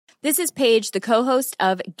This is Paige, the co-host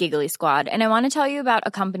of Giggly Squad, and I want to tell you about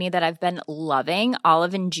a company that I've been loving,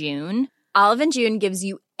 Olive & June. Olive & June gives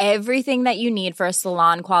you everything that you need for a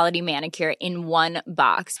salon-quality manicure in one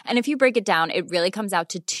box. And if you break it down, it really comes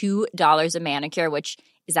out to $2 a manicure, which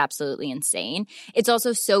is absolutely insane. It's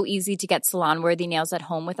also so easy to get salon-worthy nails at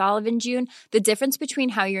home with Olive & June. The difference between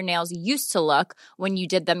how your nails used to look when you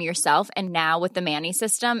did them yourself and now with the Mani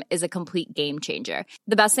system is a complete game changer.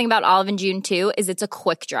 The best thing about Olive & June, too, is it's a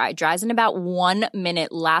quick dry. Dries in about 1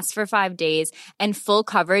 minute, lasts for 5 days, and full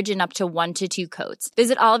coverage in up to 1 to 2 coats.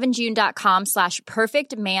 Visit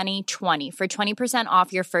oliveandjune.com/perfectmani20 for 20%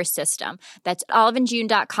 off your first system. That's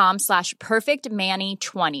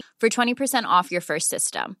oliveandjune.com/perfectmani20 for 20% off your first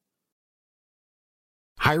system.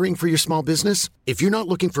 Hiring for your small business? If you're not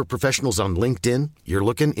looking for professionals on LinkedIn, you're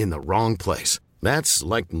looking in the wrong place. That's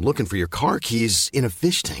like looking for your car keys in a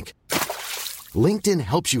fish tank. LinkedIn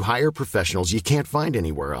helps you hire professionals you can't find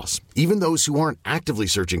anywhere else, even those who aren't actively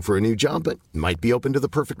searching for a new job but might be open to the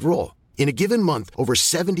perfect role. In a given month, over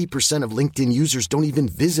 70% of LinkedIn users don't even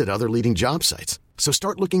visit other leading job sites. So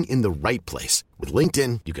start looking in the right place. With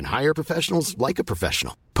LinkedIn, you can hire professionals like a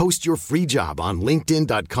professional. Post your free job on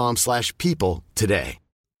linkedin.com/people today.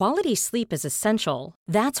 Quality sleep is essential.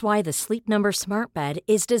 That's why the Sleep Number Smart Bed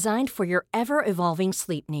is designed for your ever-evolving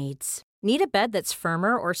sleep needs. Need a bed that's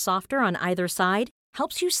firmer or softer on either side?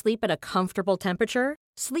 Helps you sleep at a comfortable temperature?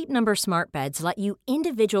 Sleep Number Smart Beds let you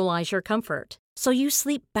individualize your comfort, so you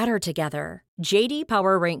sleep better together. J.D.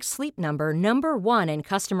 Power ranks Sleep Number number 1 in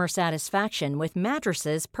customer satisfaction with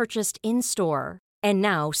mattresses purchased in-store. And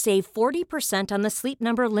now, save 40% on the Sleep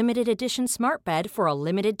Number Limited Edition Smart Bed for a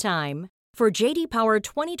limited time. For J.D. Power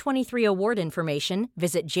 2023 award information,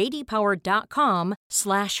 visit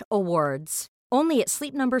jdpower.com/awards. Only at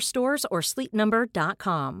Sleep Number stores or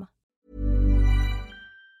sleepnumber.com.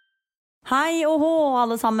 Hei og hå,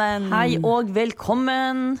 alle sammen. Hei og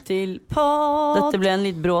velkommen til podd. Dette ble en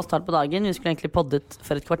litt brå start på dagen. Vi skulle egentlig poddet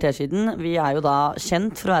for et kvarter siden. Vi jo da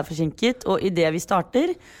kjent for å være forsinket, og i det vi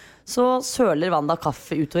starter, så søler Wanda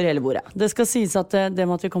kaffe utover hele bordet. Det skal sies at det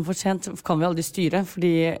med at vi kom for sent kan vi aldri styre,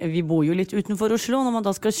 fordi vi bor jo litt utenfor Oslo når man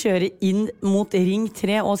da skal kjøre inn mot Ring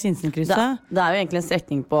 3 og Sinsenkrysset. Det jo egentlig en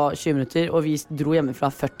strekning på 20 minutter, og vi dro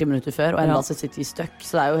hjemmefra 40 minutter før, og enda så sitter vi støkk,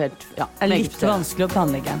 så det jo helt, ja, litt vanskelig å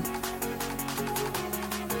planlegge.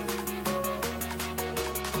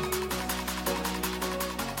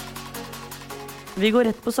 Vi går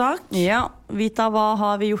rett på sak. Ja, Vita, hva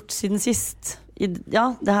har vi gjort siden sist?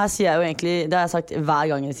 Ja, det her sier jeg jo egentlig, det har jeg sagt hver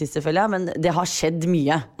gang i det siste, føler jeg, men det har skjedd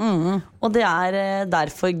mye. Og det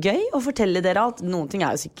derfor gøy å fortelle dere alt. Noen ting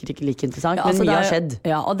jo sikkert ikke like interessant, ja, altså men mye har skjedd.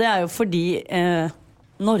 Ja, og det jo fordi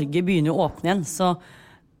Norge begynner å åpne igjen, så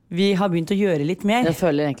vi har begynt å gjøre litt mer. Jeg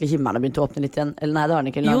føler egentlig himmelen har begynt å åpne litt igjen. Eller nei, det har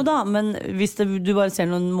den ikke. Jo da, men hvis du bare ser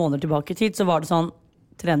noen måneder tilbake i tid, så var det sånn,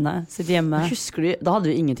 trene, sitte hjemme. Husker du, da hadde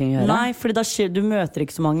du ingenting å gjøre. Nei, fordi du møter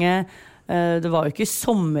ikke så mange. Det var jo ikke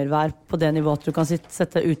sommervær på det nivået at du kan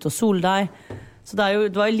sette ut og sol deg. Så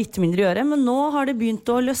det var jo litt mindre å gjøre. Men nå har det begynt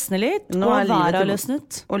å løsne litt. Nå og været har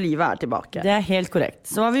løsnet. Og livet tilbake. Det helt korrekt.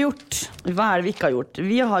 Så hva har vi gjort? Hva det vi ikke har gjort?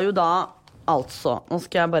 Vi har jo da altså, nå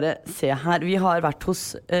skal jeg bare se her. Vi har vært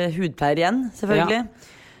hos hudpleier igjen, selvfølgelig.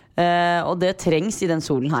 Ja. Og det trengs i den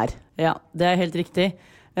solen her. Ja, det helt riktig.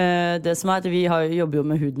 Det som at vi jobber jo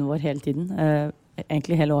med huden vår hele tiden,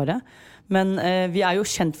 egentlig hele året. Men vi jo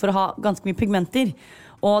kjent for å ha ganske mye pigmenter.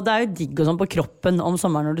 Og det jo digg og sånn på kroppen om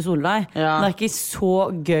sommeren når du soler deg. Ja. Men det ikke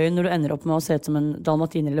så gøy når du ender opp med å se ut som en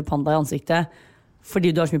dalmatiner eller panda i ansiktet,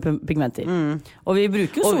 fordi du har så mye pigmenter. Og vi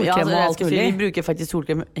bruker jo solkrem og alt mulig. Vi bruker faktisk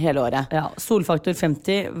solkrem hele året. Ja, solfaktor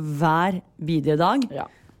 50 hver bidige dag. Ja.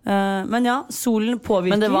 Men ja, solen påvirker.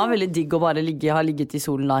 Men det var veldig digg å bare ha ligget i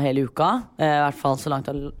solen da hele uka, i hvert fall så langt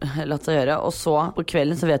det har latt seg gjøre. Og så på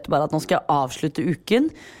kvelden så vet du bare at nå skal jeg avslutte uken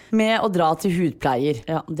med å dra til hudpleier.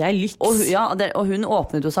 Ja, det lyks. Og hun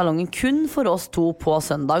åpnet jo salongen kun for oss to på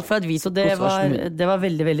søndag, for at vi så det var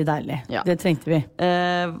veldig, veldig deilig. Ja. Det trengte vi.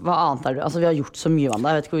 Hva annet det? Altså vi har gjort så mye, Wanda.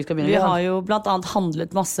 Jeg vet ikke hvor vi skal begynne. Vi har jo blant annet handlet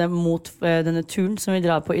masse mot denne turen som vi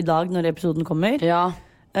drar på i dag når episoden kommer. Ja.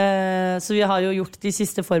 Så vi har jo gjort de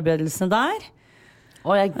siste forberedelsene der.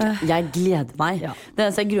 Og jeg gleder meg. Ja. Det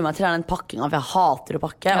eneste jeg gruer meg til den pakkingen, for jeg hater å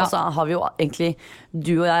pakke. Ja. Og så har vi jo egentlig,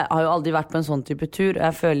 du og jeg har jo aldri vært på en sånn type tur, og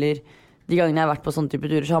jeg føler de gangene jeg har vært på sånne type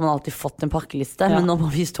turer, så har man alltid fått en pakkeliste, men nå må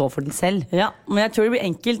vi stå for den selv. Ja, men jeg tror det blir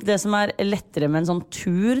enkelt. Det som lettere med en sånn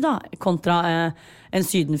tur da, kontra en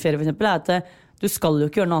sydenferie for eksempel, at du skal jo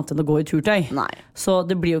ikke gjøre noe annet enn å gå i turtøy. Nei. Så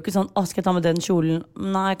det blir jo ikke sånn, skal jeg ta med den kjolen?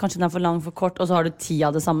 Nei, kanskje den for lang, for kort, og så har du 10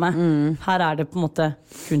 av det samme. Her det på en måte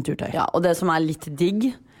kun turtøy. Ja, og det som litt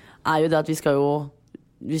digg, jo det at vi skal jo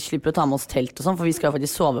vi slipper å ta med oss telt og sånn, for vi skal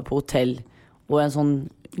faktisk sove på hotell og en sånn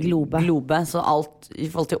globe. Så alt i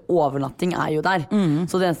forhold til overnatting er jo der.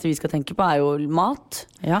 Så det eneste vi skal tenke på er jo mat.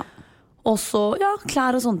 Ja. Og så,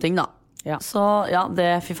 klær og sånne ting da. Ja. Så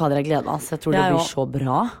fy fader, jeg gleder meg. Jeg tror det blir så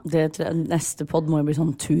bra. Neste podd må jo bli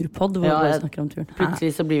sånn turpodd, hvor vi bare snakker om turen.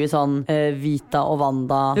 Plutselig så blir vi sånn Vita og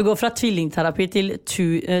Wanda. Vi går fra tvillingterapi til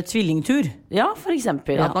tvillingtur. Ja, for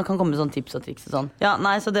eksempel. At man kan komme med sånn tips og triks og sånn.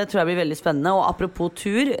 Så det tror jeg blir veldig spennende. Og apropos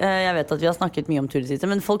tur, jeg vet at vi har snakket mye om tur i det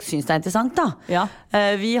siste, men folk synes det er interessant da. Ja.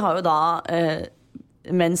 Vi har jo da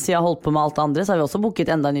mens vi har holdt på med alt det andre, så har vi også booket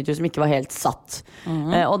enda en ny tur som ikke var helt satt.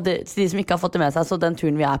 Og til de som ikke har fått det med seg, så den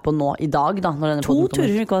turen vi er på nå i dag da, når denne 2 turer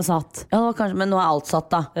som ikke var satt. Ja, kanskje, men nå er alt satt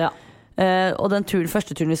da. Ja. Og den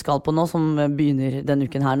første turen vi skal på nå, som begynner denne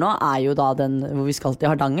uken her nå, er jo da den hvor vi skal til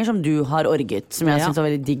Hardanger, som du har orget, som jeg synes var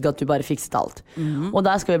veldig digg at du bare fikset alt. Og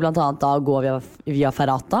der skal vi blant annet da gå via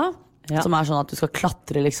Ferrata, som er sånn at du skal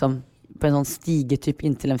klatre liksom på en sånn stigetyp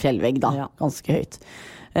inntil en fjellvegg da, ganske høyt.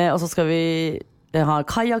 Og så skal vi ha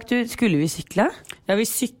kajaktur. Skulle vi sykle? Ja, vi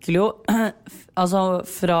sykler jo altså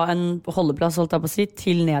fra en holdeplass, holdt jeg på å si,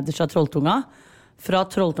 til nederst av Trolltunga. Fra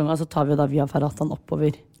Trolltunga så tar vi da via Ferratan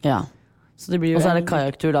oppover. Ja. Så det blir og så er det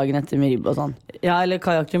kajaktur dagen etter med ribb og sånn. Ja, eller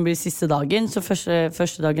kajakturen blir siste dagen. Så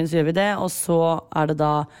første dagen så gjør vi det. Og så er det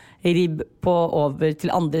da ribb på over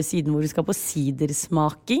til andre siden hvor vi skal på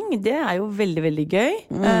sidersmaking. Det er jo veldig, veldig gøy.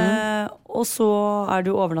 Og så er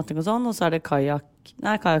det jo overnatting og sånn, og så er det kajak.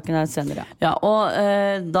 Nei, kajakken er senere. Ja, og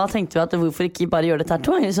da tenkte vi at hvorfor ikke bare gjøre dette her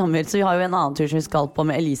 2 ganger i sommer. Så vi har jo en annen tur som vi skal på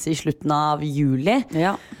med Elise i slutten av juli.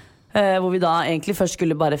 Ja. Hvor vi da egentlig først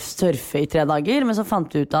skulle bare surfe i 3 dager, men så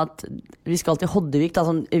fant vi ut at vi skal til Hoddevik, da,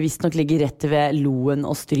 som visst nok ligger rett ved Loen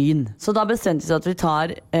og Stryn. Så da bestemte vi at vi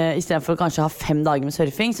tar, i stedet for å kanskje ha 5 dager med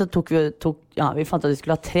surfing, så vi fant at vi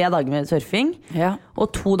skulle ha 3 dager med surfing,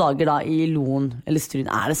 og 2 dager da i Loen eller Stryn.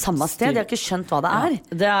 Er det samme sted? Jeg har ikke skjønt hva det er.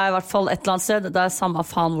 Ja, det er i hvert fall et eller annet sted, det er samme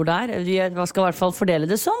faen hvor det er. Vi skal i hvert fall fordele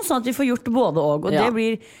det sånn at vi får gjort både og det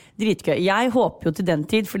blir dritgøy. Jeg håper jo til den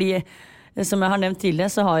tid, fordi som jeg har nevnt tidligere,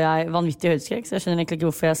 så har jeg vanvittig høydeskrekk, så jeg skjønner egentlig ikke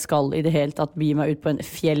hvorfor jeg skal i det hele tatt begi meg ut på en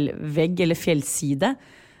fjellvegg eller fjellside.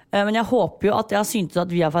 Men jeg håper jo at jeg har syntes at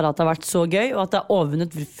Via Ferrata har vært så gøy, og at jeg har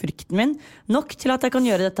overvunnet frykten min nok til at jeg kan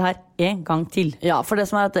gjøre dette her en gang til. Ja, for det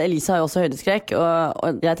som er at Elise har jo også høydeskrekk,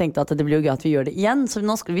 og jeg tenkte at det blir jo gøy at vi gjør det igjen. Så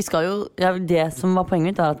nå vi skal jo, det som var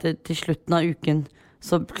poenget mitt er at til slutten av uken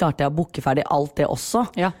så klarte jeg å booke ferdig alt det også.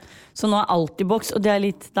 Ja. Så nå er alt i boks, og det er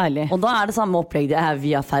litt deilig. Og da er det samme opplegg. Det er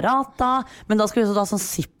Via Ferrata, men da skal vi også ta sånn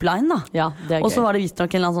zipline da. Ja, det er gøy. Og så var det vist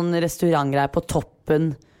nok en eller annen sånn restaurantgreie på toppen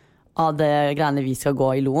av det greiene vi skal gå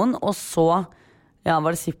i Loen. Og så var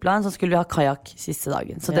det zipline, så skulle vi ha kajak siste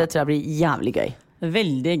dagen. Så det tror jeg blir jævlig gøy.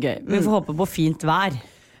 Veldig gøy. Vi får håpe på fint vær.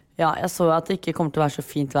 Ja, jeg så at det ikke kommer til å være så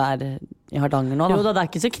fint vær i Hardanger nå da. Jo da, det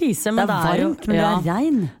er ikke så krise, men det er varmt, men det er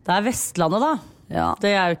regn. Det er Vestlandet da. Ja. Det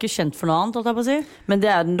er jo ikke kjent for noe annet, holdt jeg på å si. Men det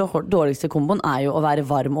er den dårligste komboen er jo å være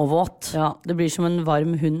varm og våt. Ja, det blir som en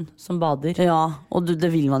varm hund som bader. Ja, og det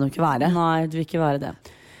vil man jo ikke være. Nei, det vil ikke være det.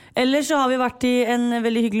 Ellers så har vi vært i en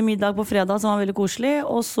veldig hyggelig middag på fredag som var veldig koselig,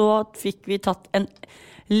 og så fikk vi tatt en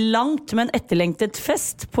langt, men etterlengtet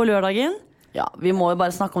fest på lørdagen. Ja, vi må jo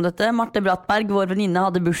bare snakke om dette. Marte Brattberg, vår venninne,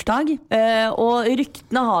 hadde bursdag. Og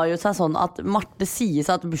ryktene har jo seg sånn at Marte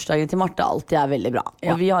sies at bursdagen til Marte alltid er veldig bra.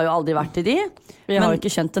 Og vi har jo aldri vært i de. Vi har jo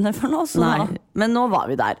ikke kjent henne for nå. Nei, men nå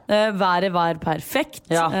var vi der. Været var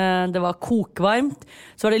perfekt. Ja. Det var kokvarmt.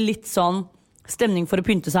 Så var det litt sånn stemning for å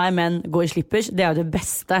pynte seg, men gå i slippers. Det er jo det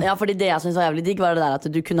beste. Ja, fordi det jeg synes var jævlig digg var det der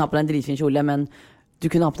at du kunne ha på deg en dritfin kjole, men du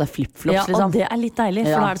kunne ha på deg flip-flops, liksom. Ja, og det er litt deilig,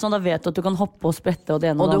 for da er det sånn, da vet du at du kan hoppe og sprette og det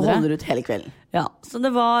ene og det andre. Og du holder ut hele kvelden. Ja, så det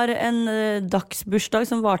var en dagsbursdag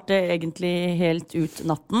som varte egentlig helt ut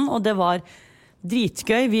natten, og det var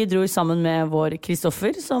dritgøy. Vi dro sammen med vår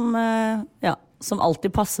Kristoffer, som alltid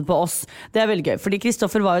passer på oss. Det er veldig gøy, fordi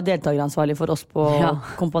Kristoffer var jo deltakeransvarlig for oss på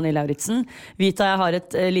Kompani Lauritzen. Vita og jeg har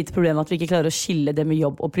et lite problem at vi ikke klarer å skille det med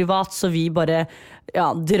jobb og privat, så vi bare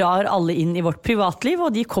drar alle inn i vårt privatliv,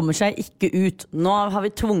 og de kommer seg ikke ut. Nå har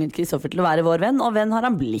vi tvunget Kristoffer til å være vår venn, og venn har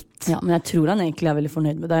han blitt. Ja, men jeg tror han egentlig er veldig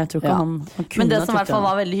fornøyd med det. Jeg tror ikke han kunne. Men det som i hvert fall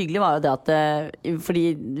var veldig hyggelig var jo det at, fordi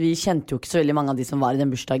vi kjente jo ikke så veldig mange av de som var i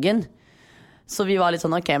den bursdagen, så vi var litt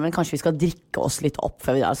sånn, ok, men kanskje vi skal drikke oss litt opp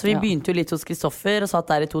før vi drar. Så vi begynte jo litt hos Kristoffer og satt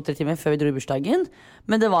der i 2-3 timer før vi dro i bursdagen.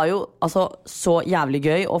 Men det var jo altså så jævlig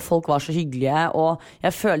gøy, og folk var så hyggelige. Og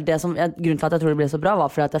jeg følte grunnen til at jeg tror det ble så bra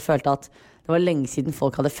var fordi at jeg følte at det var lenge siden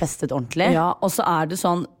folk hadde festet ordentlig. Ja, og så er det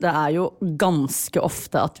sånn, det er jo ganske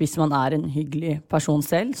ofte at hvis man er en hyggelig person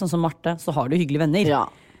selv, sånn som Marte, så har du hyggelige venner. Ja.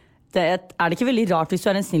 Er det ikke veldig rart hvis du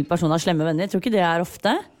er en snill person og har slemme venner? Jeg tror ikke det er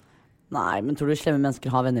ofte. Nei, men tror du slemme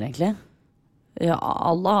mennesker har venner egentlig? Ja,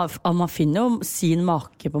 man finner jo sin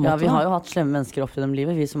make på en måte. Ja, vi har jo hatt slemme mennesker opp gjennom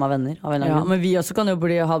livet, vi som er venner av en ja, men vi også kan jo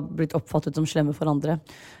ha blitt oppfattet som slemme for andre.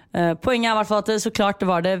 Poenget er I hvert fall at så klart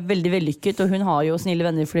var det veldig vellykket, og hun har jo snille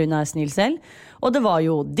venner fordi hun er snill selv. Og det var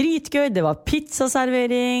jo dritgøy, det var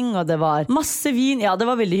pizzaservering, og det var masse vin. Ja, det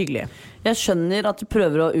var veldig hyggelig. Jeg skjønner at du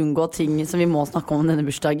prøver å unngå ting som vi må snakke om denne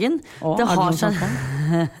bursdagen. Det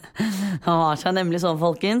har seg nemlig sånn,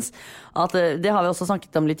 folkens, at det har vi også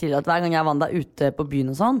snakket om litt tidligere, at hver gang jeg og Wanda er ute på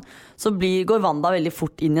byen og sånn, så går Wanda veldig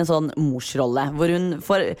fort inn I en sånn morsrolle, hvor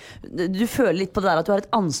du føler litt på det der at du har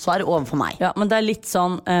et ansvar overfor meg. Ja, men det litt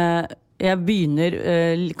sånn, jeg begynner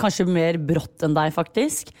kanskje mer brått enn deg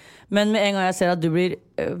faktisk, men med en gang jeg ser at du blir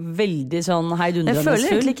veldig sånn heidundrende full. Jeg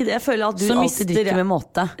føler egentlig ikke det, jeg føler at du alltid drikker med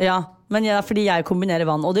måte. Ja, men fordi jeg kombinerer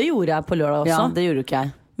vann, og det gjorde jeg på lørdag også. Ja, det gjorde ikke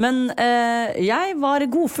jeg. Men jeg var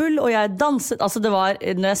godfull, og jeg danset. Altså det var,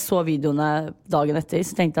 når jeg så videoene dagen etter,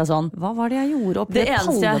 så tenkte jeg sånn, hva var det jeg gjorde oppe I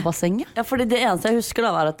Palmebassenget? Ja, fordi det eneste jeg husker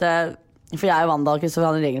da var at for jeg og Wanda og Kristoffer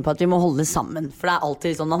hadde en regel på at vi må holde sammen. For det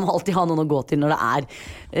alltid sånn, man må alltid ha noen å gå til når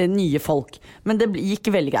det nye folk. Men det gikk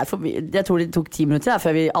veldig greit. Jeg tror det tok 10 minutter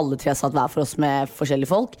før vi alle tre satt hver for oss med forskjellige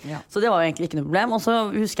folk. Ja. Så det var jo egentlig ikke noe problem. Og så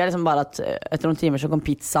husker jeg liksom bare at etter noen timer så kom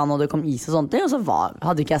pizzaen og det kom is og sånt. Og så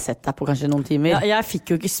hadde ikke jeg sett deg på kanskje noen timer. Ja, jeg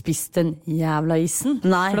fikk jo ikke spist den jævla isen.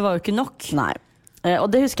 Nei. For det var jo ikke nok. Nei. Og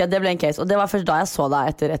det husker jeg, det ble en case. Og det var først da jeg så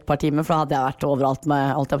deg etter et par timer. For da hadde jeg vært overalt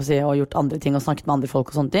med alt jeg på å si, og gjort andre ting og snakket med andre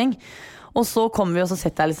folk og sånne ting. Og så kommer vi, og så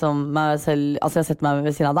setter jeg liksom meg selv, altså jeg setter meg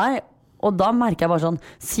ved siden av deg. Og da merker jeg bare sånn,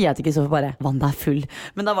 sier jeg til Kristoffer bare, Wanda full.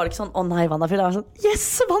 Men da var det ikke sånn, å nei, Wanda full. Jeg var sånn, yes,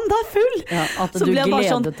 Wanda full! Ja, at så du gledet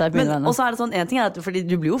sånn, deg på og så det sånn, en ting at fordi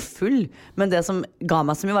du blir jo full, men det som ga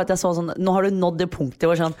meg så mye var at jeg så sånn, nå har du nådd det punktet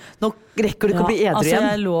hvor sånn, nå rekker du ikke å bli edru igjen. Altså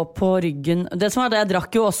jeg lå på ryggen. Det som var det, jeg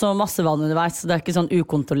drakk jo også masse vann underveis, så det ikke sånn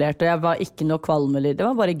ukontrollert, og jeg var ikke noe kvalm, eller det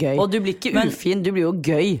var bare gøy. Og du blir ikke ufin, du blir jo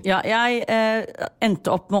gøy. Ja, jeg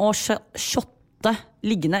endte opp med å shotte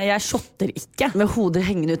liggende. Jeg shotter ikke. Med hodet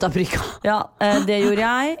hengende ut av brygga. Ja, det gjorde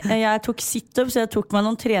jeg. Jeg tok sit-up, så jeg tok meg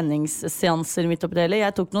noen treningsseanser midt oppi det hele.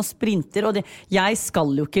 Jeg tok noen sprinter, og jeg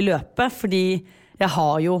skal jo ikke løpe, fordi jeg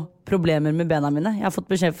har jo problemer med bena mine. Jeg har fått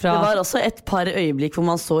beskjed fra... Det var også et par øyeblikk hvor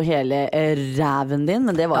man så hele ræven din,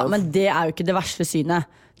 men det var jo... Ja, men det jo ikke det verste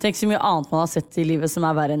synet. Tenk så mye annet man har sett I livet som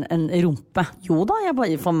verre enn rumpe. Jo da,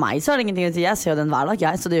 for meg så det ingenting å si. Jeg ser jo den hver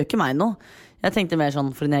dag, så det gjør ikke meg noe. Jeg tenkte mer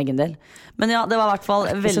sånn for din egen del. Men ja, det var I hvert fall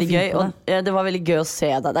veldig gøy. Og det var veldig gøy å se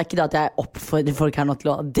deg. Det ikke det at jeg oppfordrer folk her nå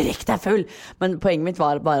til å drikke deg full, men poenget mitt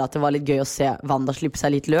var bare at det var litt gøy å se Wanda slippe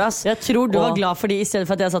seg litt løs. Jeg tror du var glad fordi I stedet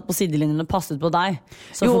for at jeg satt på sidelinjen og passet på deg,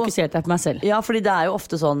 så fokuserte jeg på meg selv. Ja, fordi det jo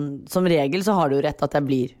ofte sånn, som regel så har du jo rett at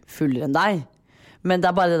jeg blir fullere enn deg. Men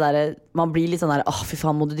det bare det der, man blir litt sånn der, fy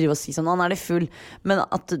faen, må du drive og si sånn, han det full. Men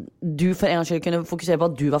at du for en gang skyld kunne fokusere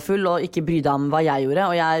på at du var full, og ikke bry deg om hva jeg gjorde.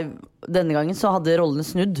 Og denne gangen så hadde rollene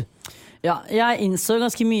snudd. Ja, jeg innså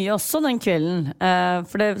ganske mye også den kvelden.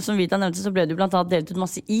 For det, som Vita nevnte, så ble det jo blant annet delt ut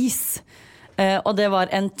masse is. Og det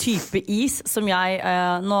var en type is som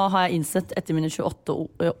nå har jeg innsett etter mine 28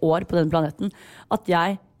 år på denne planeten, at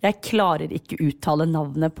jeg klarer ikke uttale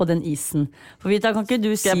navnet på den isen. For Vita, kan ikke du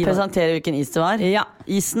si... Skal jeg presentere hvilken is det var? Ja.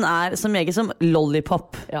 Isen så meget som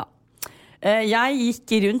lollipop. Ja. Jeg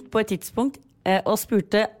gikk rundt på et tidspunkt og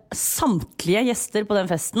spurte samtlige gjester på den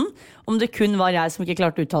festen om det kun var jeg som ikke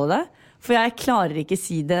klarte å uttale det. For jeg klarer ikke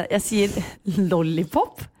si det. Jeg sier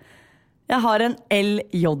lollipop. Jeg har en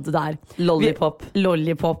LJ der. Lollipop.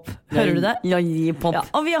 Lollipop. Hører du det? Lollipop. Ja,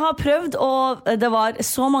 og vi har prøvd, og det var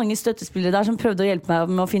så mange støttespillere der som prøvde å hjelpe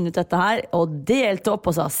meg med å finne ut dette her, og delte opp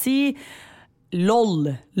og sa, si LOL.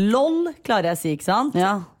 LOL klarer jeg å si, ikke sant?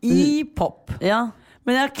 Ja. I-pop. Ja.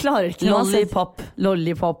 Men jeg klarer ikke Lollipop.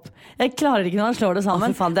 Lollipop. Jeg klarer ikke når han slår det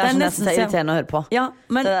sammen. Faen, det så nesten så irriterende å høre på. Ja,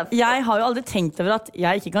 men jeg har jo aldri tenkt over at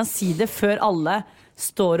jeg ikke kan si det før alle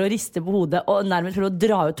står og rister på hodet og nærmest prøver å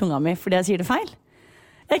dra ut tunga mi fordi jeg sier det feil.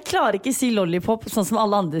 Jeg klarer ikke si lollipop sånn som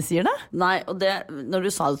alle andre sier det. Nei, og det, når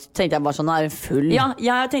du sa det, tenkte jeg bare sånn, hun full? Ja,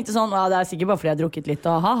 jeg tenkte sånn, det sikkert bare fordi jeg har drukket litt,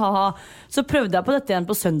 og ha. Så prøvde jeg på dette igjen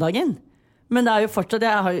på søndagen. Men det jo fortsatt,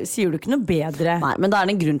 sier du ikke noe bedre. Nei, men da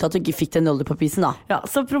det en grunn til at du ikke fikk den lollipop-isen da. Ja,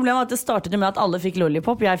 så problemet var at det startet med at alle fikk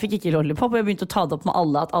lollipop. Jeg fikk ikke lollipop, og jeg begynte å ta det opp med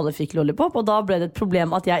alle at alle fikk lollipop. Og da ble det et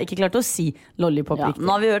problem at jeg ikke klarte å si lollipop riktig.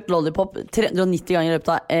 Nå har vi hørt lollipop 390 ganger I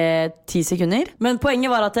løpet av 10 sekunder. Men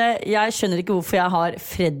poenget var at jeg skjønner ikke hvorfor jeg har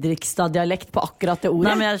Fredrikstad-dialekt på akkurat det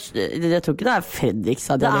ordet. Nei, men jeg tror ikke det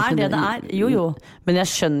Fredrikstad-dialekt. Det det jo. Men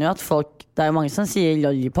jeg skjønner jo at folk, det jo mange som sier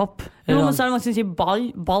lollipop. Jo, men så det mange som sier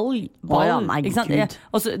ball. Ja, nei, det klarer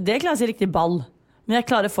jeg å si riktig ball. Men jeg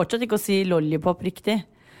klarer fortsatt ikke å si lollipop riktig.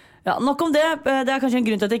 Ja, nok om det. Det er kanskje en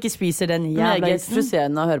grunn til at jeg ikke spiser den jævla Meget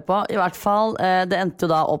frustrerende å høre på. I hvert fall, det endte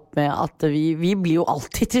jo da opp med at vi blir jo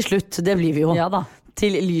alltid til slutt. Det blir vi jo. Ja da.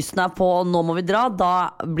 Til lysene er på, nå må vi dra,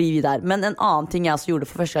 da blir vi der. Men en annen ting jeg også gjorde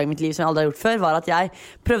for første gang i mitt liv som jeg aldri har gjort før, var at jeg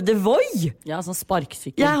prøvde Voi. Ja, sånn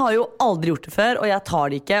sparksykkel. Jeg har jo aldri gjort det før, og jeg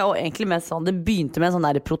tar det ikke. Og egentlig mest sånn, det begynte med en sånn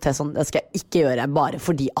der protest, sånn, det skal jeg ikke gjøre, bare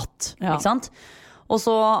fordi at. Ja. Ikke sant? Og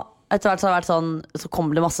så etter hvert så har det vært sånn, så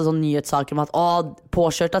kommer det masse sånn nyhetssaker om at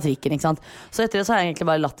påkjørt av trikken, ikke sant? Så etter det så har jeg egentlig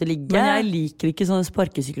bare latt det ligge. Men jeg liker ikke sånne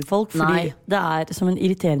sparkesykkelfolk, fordi det er som en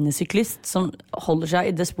irriterende syklist som holder seg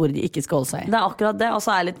i det sporet de ikke skal holde seg i. Det er akkurat det, og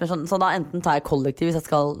så er jeg litt mer sånn, så da enten tar jeg kollektiv hvis jeg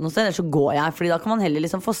skal noe sted, eller så går jeg, fordi da kan man heller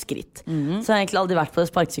liksom få skritt. Så jeg har egentlig aldri vært på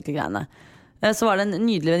det sparkesykkelgreiene. Så var det en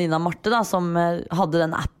nydelig venninne av Marte da, som hadde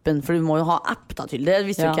den appen, for du må jo ha app da til det,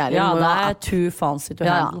 visste jo ikke jeg. Ja, det er too fancy to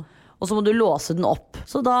handle. Og så må du låse den opp.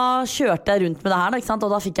 Så da kjørte jeg rundt med det her da, ikke sant? Og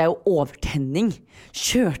da fikk jeg jo overtenning.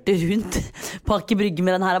 Kjørte rundt på Aker Brygge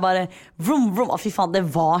med den her og bare vrum, vrum. Fy faen, det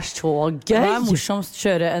var så gøy. Hva er morsomst,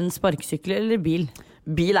 kjøre en sparkesykkel eller bil?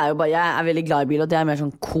 Bil er jo bare, jeg er veldig glad i bil, og det er mer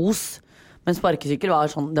sånn kos. Men sparkesykkel var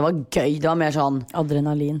sånn, det var gøy. Det var mer sånn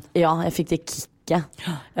adrenalin. Ja, jeg fikk det kick.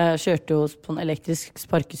 Jeg kjørte jo på en elektrisk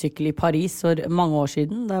sparkesykkel i Paris for mange år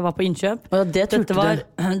siden da jeg var på innkjøp. Dette var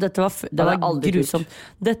grusomt.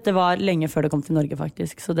 Dette var lenge før det kom til Norge,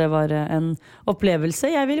 faktisk. Så det var en opplevelse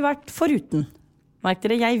jeg ville vært foruten. Merk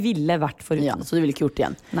dere, jeg ville vært foruten. Ja, så du ville ikke gjort det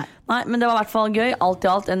igjen? Nei, men det var i hvert fall gøy. Alt i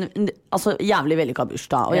alt altså, jævlig vellykket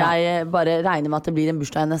bursdag. Og jeg bare regner med at det blir en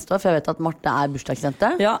bursdag neste år, for jeg vet at Marte er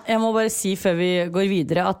bursdagsjente. Ja, jeg må bare si før vi går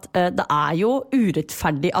videre at det er jo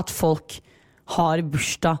urettferdig at folk har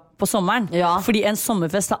bursdag på sommeren. Fordi en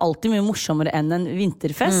sommerfest er alltid mye morsommere enn en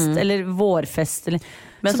vinterfest eller vårfest.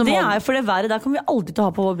 Så det er jo for det været der kommer vi aldri til å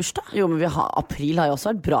ha på vår bursdag. Jo, men april har jo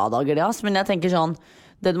også vært bra dager det, men jeg tenker sånn,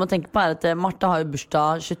 det du må tenke på er at Marte har jo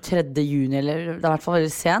bursdag 23. juni, eller det er i hvert fall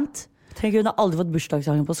veldig sent. Tenk, hun har aldri fått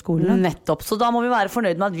bursdagssangen på skolen. Nettopp, så da må vi være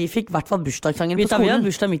fornøyd med at vi fikk i hvert fall bursdagssangen på skolen. Vi har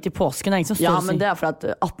bursdag midt i påsken, det er ingen som står men det er for at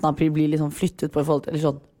 18. april blir liksom flyttet på i forhold til, eller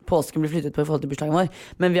sånn, påsken blir flyttet på i forhold til bursdagen vår.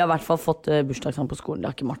 Men vi har i hvert fall fått bursdagssang på skolen. Det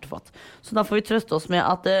har ikke Marte fått. Så da får vi trøste oss med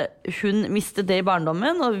at hun mistet det i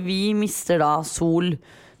barndommen, og vi mister da sol,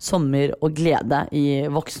 sommer og glede i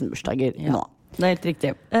voksenbursdager nå. Det er helt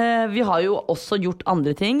riktig. Vi har jo også gjort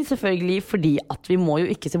andre ting, selvfølgelig, fordi at vi må jo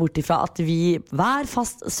ikke se bort ifra at vi hver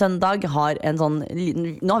fast søndag har en sånn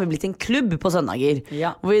nå har vi blitt en klubb på søndager,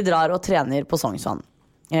 hvor vi drar og trener på Sognsvann.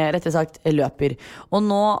 Rettere sagt løper. Og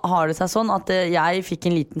nå har det seg sånn at jeg fikk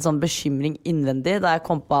en liten sånn bekymring innvendig da jeg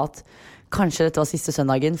kom på at kanskje dette var siste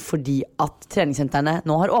søndagen fordi at treningssentrene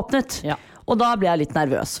nå har åpnet. Og da ble jeg litt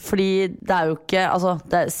nervøs, fordi det er jo ikke, altså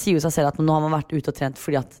det sier jo seg selv at nå har man vært ute og trent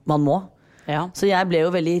fordi at man må. Så jeg ble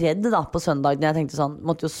jo veldig redd da på søndag når jeg tenkte sånn,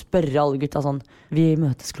 måtte jo spørre alle gutta sånn, vi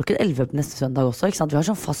møtes klokken 11 på neste søndag også, ikke sant? Vi har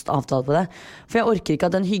sånn fast avtale på det. For jeg orker ikke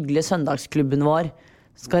at den hyggelige søndagsklubben vår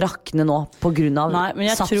skal rakne nå på grunn av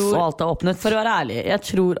sats og alt er åpnet. For å være ærlig, jeg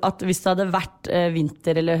tror at hvis det hadde vært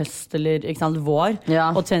vinter eller høst eller ikke sant, vår,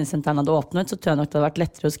 og treningssentrene hadde åpnet, så tror jeg nok det hadde vært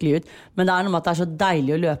lettere å skli ut. Men det er noe med at det er så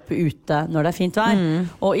deilig å løpe ute når det er fint vær.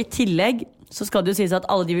 Og i tillegg så skal det jo sies at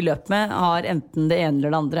alle de vi løper med har enten det ene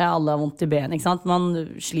eller det andre. Alle har vondt i ben, ikke sant? Man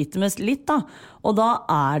sliter med litt da. Og da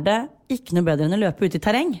er det ikke noe bedre enn å løpe ute i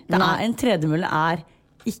terreng. En tredemølle er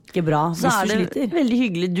ikke bra hvis du sliter. Veldig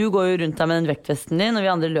hyggelig. Du går jo rundt der med den vektvesten din, og vi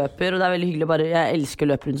andre løper, og det er veldig hyggelig. Bare, jeg elsker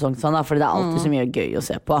å løpe rundt Sognsvann, for det er alltid så mye gøy å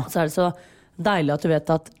se på. Så er det så deilig at du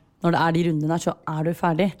vet at når det er de rundene her, så er du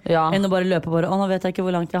ferdig. Enn å bare løpe bare, nå vet jeg ikke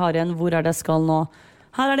hvor langt jeg har igjen, hvor er det jeg skal nå.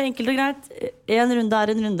 Her er det enkelt og greit. En runde er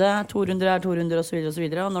en runde, 2 runder er 2 runder, og så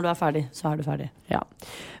videre. Og når du er ferdig, så er du ferdig.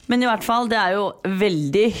 Men i hvert fall, det er jo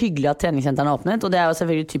veldig hyggelig at treningssentrene er åpnet. Og det er jo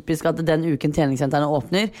selvfølgelig typisk at den uken treningssentrene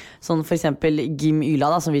åpner, sånn for eksempel Gym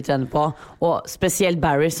Yla da, som vi trener på, og spesielt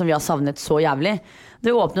Barry's som vi har savnet så jævlig.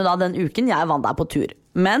 Det åpner da den uken jeg vant der på tur.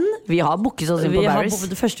 Men vi har booket oss inn på Barry's.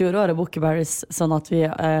 Det første året var å booke Barry's, sånn at vi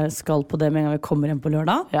skal på det med en gang vi kommer inn på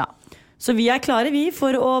lørdag. Så vi er klare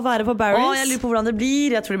for å være på Barry's. Jeg lurer på hvordan det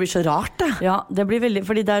blir. Jeg tror det blir så rart det. Ja, det blir veldig,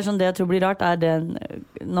 fordi det er sånn det jeg tror blir rart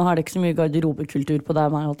nå har det ikke så mye garderobekultur på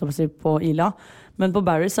der, på Ila. Men på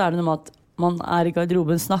Barry's er det noe med at man er i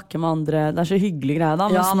garderoben, snakker med andre. Det er så hyggelig greie da.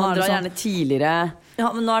 Man drar gjerne tidligere.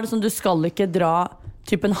 Ja, men nå er det sånn, du skal ikke dra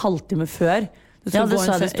typ en halvtime før. Det sto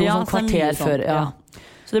sånn kvarter før.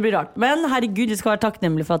 Så det blir rart. Men herregud, vi skal være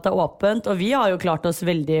takknemlige for at det er åpent. Og vi har jo klart oss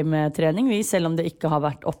veldig med trening, selv om det ikke har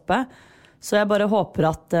vært oppe. Så jeg bare håper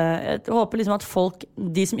liksom at folk,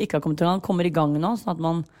 de som ikke har kommet til gang, kommer i gang nå, sånn at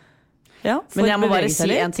man men jeg må bare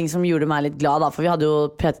si en ting som gjorde meg litt glad da, for vi hadde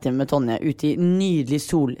jo PT-time med Tonje ute i nydelig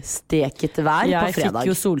solsteket vær på fredag. Jeg fikk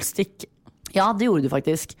jo solstikk Ja, det gjorde du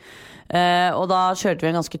faktisk. Og da kjørte vi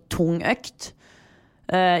en ganske tung økt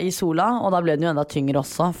i sola, og da ble den jo enda tyngre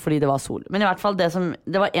også, fordi det var sol. Men i hvert fall, det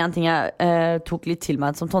var en ting jeg tok litt til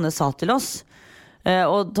meg, som Tonje sa til oss.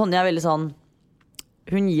 Og Tonje er veldig sånn,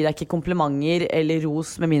 hun gir deg ikke komplimenter eller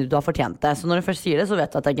ros med mindre du har fortjent det. Så når hun først sier det, så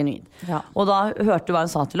vet du at det er genuint. Ja. Og da hørte du hva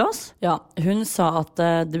hun sa til oss? Ja, hun sa at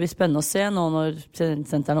det blir spennende å se nå når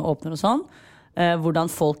sentrene åpner og sånn,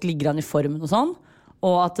 hvordan folk ligger an i formen og sånn.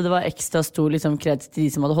 Og at det var ekstra stor liksom, kred til de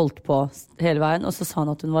som hadde holdt på hele veien. Og så sa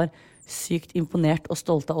hun at hun var sykt imponert og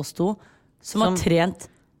stolt av oss to, som har trent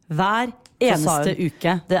hver eneste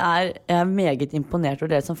uke. Jeg er meget imponert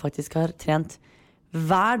over dere som faktisk har trent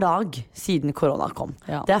hver dag siden korona kom.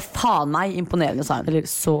 Ja. Det er faen meg imponerende, sa hun. Eller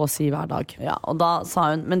så å si hver dag. Ja, og da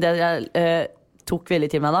sa hun, men det jeg tok veldig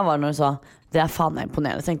til meg da, var når hun sa det er faen meg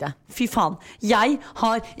imponerende. Så tenkte jeg, fy faen, jeg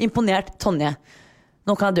har imponert Tonje.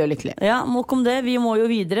 Nå kan jeg dø lykkelig. Ja, nok om det. Vi må jo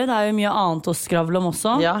videre. Det er jo mye annet å skravle om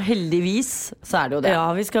også. Ja, heldigvis så er det jo det. Ja,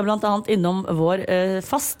 vi skal blant annet innom vår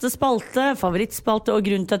faste spalte, favorittspalte og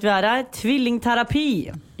grunnen til at vi er her, tvillingterapi.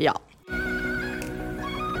 Ja.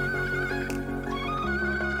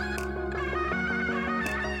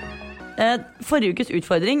 Forrige ukes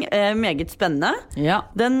utfordring, meget spennende. Ja.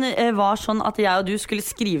 Den var sånn at jeg og du skulle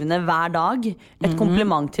skrive ned hver dag et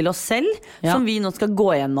kompliment til oss selv, som vi nå skal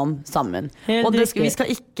gå gjennom sammen. Og vi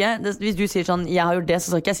skal ikke, hvis du sier sånn, jeg har gjort det,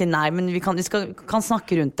 så skal ikke jeg si nei, men vi kan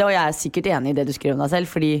snakke rundt det, og jeg er sikkert enig i det du skriver om deg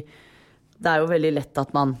selv, fordi det er jo veldig lett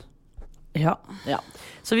at man... Ja.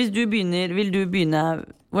 Så hvis du begynner, vil du begynne,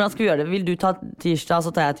 hvordan skal vi gjøre det? Vil du ta tirsdag,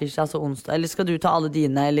 så tar jeg tirsdag, så onsdag, eller skal du ta alle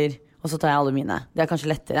dine, eller... Og så tar jeg alle mine. Det er kanskje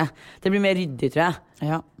lettere. Det blir mer ryddig, tror jeg.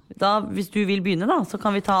 Ja. Da, hvis du vil begynne da, så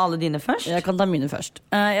kan vi ta alle dine først. Jeg kan ta mine først.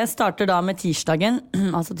 Jeg starter da med tirsdagen,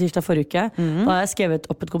 altså tirsdag forrige uke. Da har jeg skrevet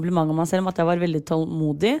opp et kompliment om meg selv om at jeg var veldig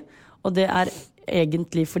tålmodig. Og det er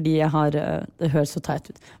egentlig fordi jeg har, det høres så teit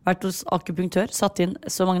ut, vært hos akupunktør, satt inn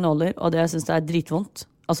så mange nåler, og det jeg synes det er dritvondt.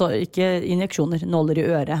 Altså ikke injeksjoner, nåler i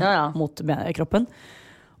øret mot kroppen.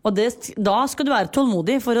 Og da skal du være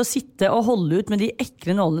tålmodig for å sitte og holde ut med de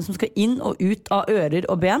ekle nålene som skal inn og ut av ører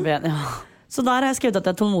og ben. Så der har jeg skrevet at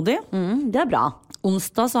jeg er tålmodig. Det er bra.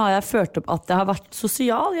 Onsdag så har jeg ført opp at jeg har vært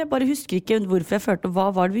sosial. Jeg bare husker ikke hvorfor jeg førte opp. Hva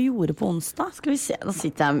var det vi gjorde på onsdag? Skal vi se, nå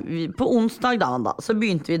sitter jeg på onsdag da. Så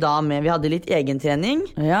begynte vi da med, vi hadde litt egentrening.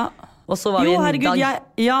 Ja. Og så var vi en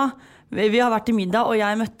middag. Vi har vært i middag, og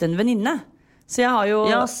jeg møtte en venninne. Så jeg har jo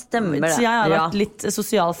stemmer det. Så jeg har vært litt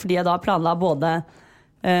sosial fordi jeg da planla både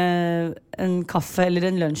en kaffe eller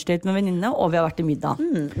en lunsjdate med venninne, og vi har vært i middag.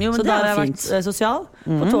 Så da har jeg vært sosial.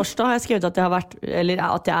 På torsdag har jeg skrevet at jeg har vært, eller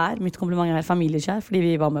at jeg er, mitt kompliment er familiekjær, fordi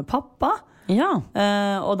vi var med pappa.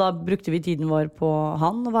 Og da brukte vi tiden vår på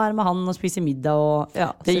han, å være med han og spise middag og,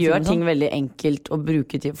 det gjør ting veldig enkelt å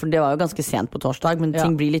bruke tid, for det var jo ganske sent på torsdag, men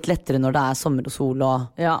ting blir litt lettere når det er sommer og sol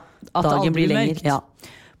og at dagen blir lenger.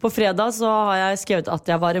 På fredag så har jeg skrevet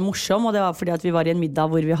at jeg var morsom, og det var fordi at vi var i en middag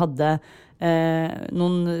hvor vi hadde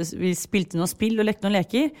vi spilte noen spill og lekte noen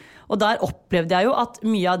leker, og der opplevde jeg jo at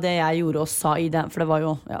mye av det jeg gjorde og sa i det, for det var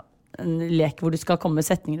jo en lek hvor du skal komme med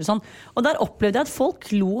setninger og sånn, og der opplevde jeg at folk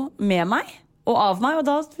lo med meg og av meg, og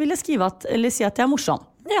da ville jeg skrive eller si at jeg er morsom.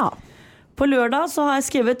 På lørdag så har jeg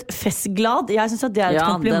skrevet festglad. Jeg synes at det er et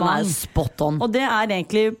kompliment. Den er spot on. Og det er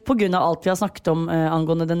egentlig på grunn av alt vi har snakket om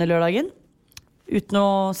angående denne lørdagen, uten å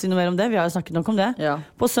si noe mer om det. Vi har jo snakket nok om det.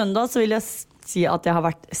 På søndag så vil jeg si at jeg har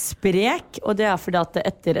vært sprek, og det er fordi at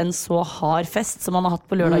etter en så hard fest som man har hatt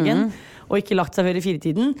på lørdagen, og ikke lagt seg før i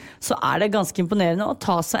 4-tiden, så er det ganske imponerende å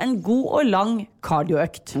ta seg en god og lang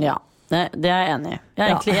kardioøkt. Det er jeg enig i. Jeg er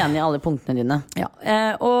egentlig enig i alle punktene dine.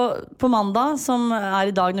 Og på mandag, som er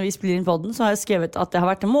i dag når vi spiller inn podden, så har jeg skrevet at jeg har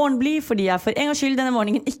vært morgenblid fordi jeg for en gangs skyld denne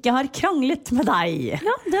morgenen ikke har kranglet med deg.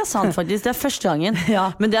 Ja, det er sant faktisk. Det er første gangen.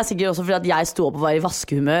 Men det er sikkert også fordi at jeg sto opp og var i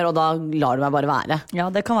vaskehumør, og da lar du meg bare være. Ja,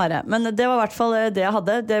 det kan være. Men det var i hvert fall det jeg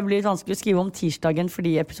hadde. Det blir vanskelig å skrive om tirsdagen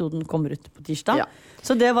fordi episoden kommer ut på tirsdag.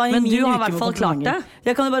 Så det var men du har i hvert fall klart det.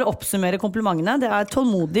 Jeg kan jo bare oppsummere komplimentene. Det er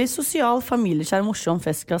tålmodig, sosial, familiekjær, morsom,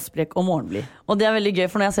 festglad, sprek og morgenblid. Og det er veldig gøy,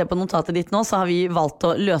 for når jeg ser på notatet ditt nå, så har vi valgt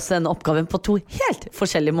å løse denne oppgaven på 2 helt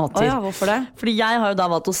forskjellige måter. Hvorfor det? Fordi jeg har jo da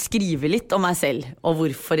valgt å skrive litt om meg selv, og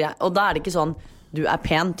hvorfor jeg. Og da er det ikke sånn du er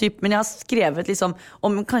pen typ, men jeg har skrevet liksom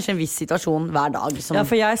om kanskje en viss situasjon hver dag som...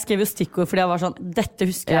 for jeg skrev jo stikkord fordi jeg var sånn, dette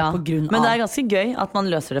husker jeg på grunn av. Men det er ganske gøy at man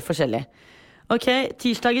løser det forskjellig. Ok,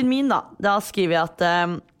 tirsdagen min da skriver jeg at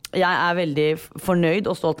jeg er veldig fornøyd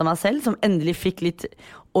og stolt av meg selv, som endelig fikk litt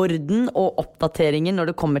orden og oppdateringer når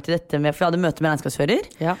det kommer til dette med, for jeg hadde møte med regnskapsfører,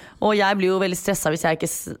 og jeg blir jo veldig stresset hvis jeg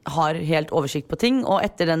ikke har helt oversikt på ting, og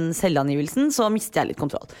etter den selvangivelsen så mister jeg litt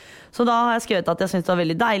kontroll. Så da har jeg skrevet at jeg synes det var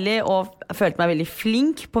veldig deilig, og jeg følte meg veldig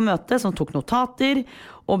flink på møtet, som tok notater,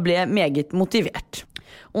 og ble meget motivert.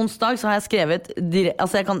 Onsdag så har jeg skrevet,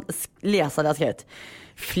 altså jeg kan lese det jeg har skrevet.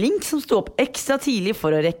 Flink som sto opp ekstra tidlig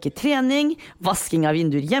for å rekke trening, vasking av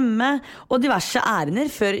vinduer hjemme, og diverse ærender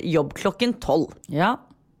før jobb klokken 12. Ja.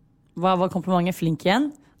 Hva var komplimentet flink igjen?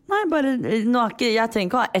 Nei, bare, jeg trenger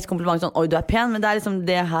ikke å ha et kompliment sånn, oi du er pen, men det er liksom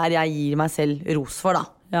det her jeg gir meg selv ros for da.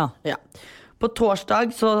 Ja. På torsdag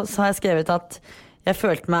så har jeg skrevet at jeg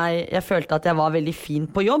følte at jeg var veldig fin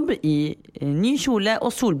på jobb i ny kjole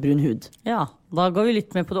og solbrun hud. Ja, da går vi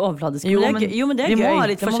litt mer på det overfladiske. Jo, men det er vi gøy. Må ha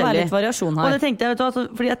litt forskjellig. Det må være litt variasjon her. Og det tenkte jeg,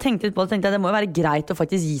 fordi jeg tenkte litt på det, tenkte jeg det må jo være greit å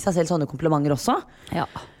faktisk gi seg selv sånne komplimenter også. Ja.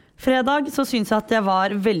 Fredag så synes jeg at jeg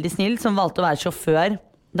var veldig snill som valgte å være sjåfør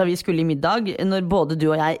da vi skulle i middag, når både du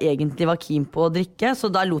og jeg egentlig var keen på å drikke, så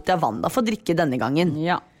da lot jeg Wanda få drikke denne gangen.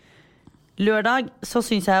 Ja. Lørdag så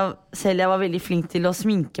synes jeg selv jeg var veldig flink til å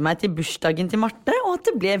sminke meg til bursdagen til Marte, og at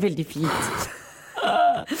det ble veldig fint.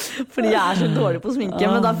 Fordi jeg er så dårlig på å sminke,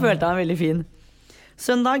 men da følte jeg meg veldig fin.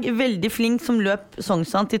 Søndag, veldig flink som løp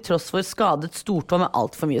Sognsvann til tross for skadet stortå med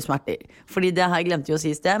alt for mye smerter. Fordi det her glemte jeg å si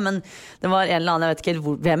i sted, men det var en eller annen, jeg vet ikke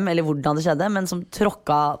hvem eller hvordan det skjedde, men som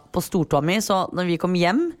tråkka på stortåa mi, så når vi kom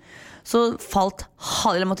hjem, så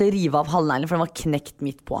jeg måtte rive av halvneglen, for den var knekt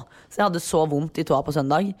midt på. Så jeg hadde så vondt i tåa på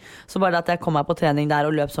søndag. Så bare at jeg kom meg på trening der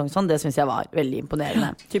og løp Sognsvann, det synes jeg var veldig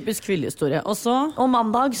imponerende. Typisk kvinnehistorie. Og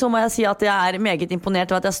mandag så må jeg si at jeg er meget imponert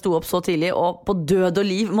over at jeg sto opp så tidlig, og på død og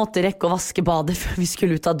liv måtte rekke å vaske badet før vi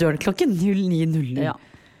skulle ut av døren klokken 09:00. Ja.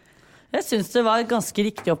 Jeg synes det var ganske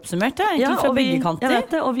riktig oppsummert, egentlig fra begge kanter. Jeg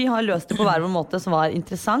vet det, og vi har løst det på hver vår måte som var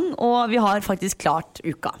interessant, og vi har faktisk klart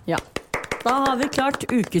uka. Ja. Da har vi klart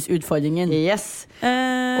ukesutfordringen. Yes.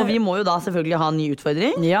 Og vi må jo da selvfølgelig ha en ny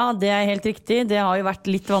utfordring. Ja, det er helt riktig. Det har jo vært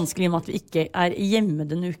litt vanskelig med at vi ikke er hjemme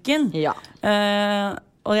denne uken. Ja.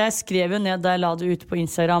 Og jeg skrev jo ned da jeg la det ut på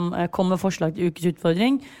Instagram, kom med forslag til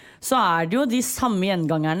ukesutfordring. Så er det jo de samme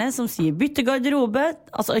gjengangerne som sier bytte garderobe.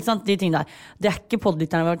 Altså, ikke sant, de tingene der. Det er ikke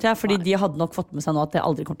poddlytterne våre, fordi de hadde nok fått med seg nå at det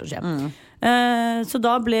aldri kommer til å skje. Så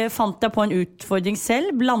da fant jeg på en utfordring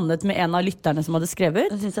selv, blandet med en av lytterne som hadde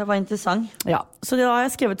skrevet. Det synes jeg var interessant. Ja, så da har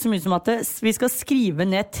jeg skrevet så mye som at vi skal skrive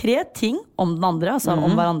ned 3 ting om den andre, altså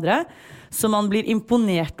om hverandre, som man blir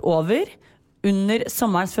imponert over under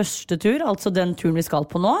sommerens første tur, altså den turen vi skal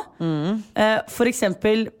på nå. For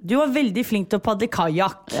eksempel, du var veldig flink til å padle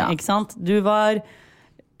kajak, ikke sant? Du var,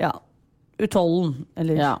 utholden,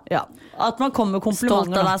 eller, at man kommer med komplimenter.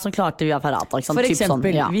 Stolt av deg som klarte via Ferrata, ikke sant? For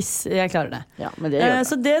eksempel, sånn, hvis jeg klarer det. Ja, men det gjør det.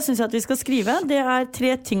 Så det synes jeg at vi skal skrive. Det er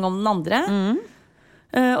 3 ting om den andre.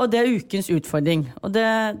 Og det er ukens utfordring. Og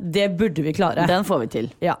det burde vi klare. Den får vi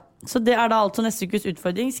til. Ja. Så det er da altså neste ukes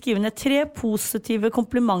utfordring. Skrive ned 3 positive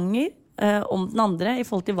komplimenter om den andre i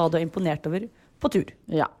forhold til hva du er imponert over på tur.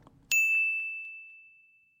 Ja.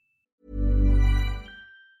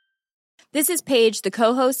 This is Paige, the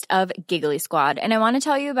co-host of Giggly Squad, and I want to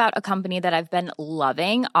tell you about a company that I've been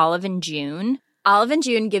loving, Olive & June. Olive &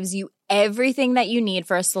 June gives you everything that you need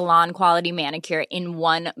for a salon-quality manicure in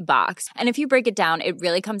one box. And if you break it down, it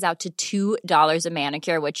really comes out to $2 a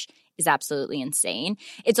manicure, which is absolutely insane.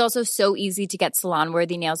 It's also so easy to get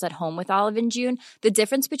salon-worthy nails at home with Olive & June. The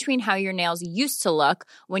difference between how your nails used to look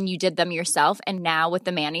when you did them yourself and now with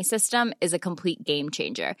the Mani system is a complete game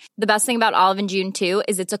changer. The best thing about Olive & June, too,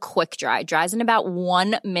 is it's a quick dry. Dries in about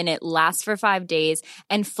 1 minute, lasts for 5 days,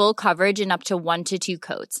 and full coverage in up to 1 to 2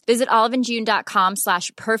 coats. Visit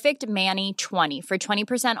oliveandjune.com/perfectmani20 for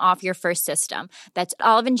 20% off your first system. That's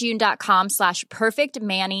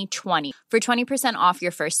oliveandjune.com/perfectmani20 for 20% off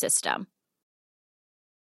your first system.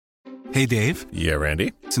 Hey, Dave. Yeah,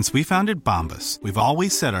 Randy. Since we founded Bombas, we've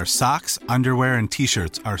always said our socks, underwear, and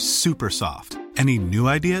T-shirts are super soft. Any new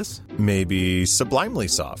ideas? Maybe sublimely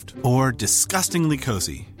soft. Or disgustingly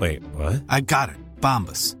cozy. Wait, what? I got it.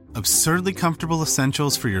 Bombas. Absurdly comfortable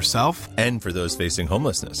essentials for yourself and for those facing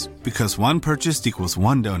homelessness. Because one purchased equals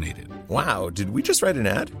one donated. Wow, did we just write an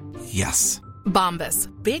ad? Yes. Bombas.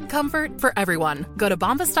 Big comfort for everyone. Go to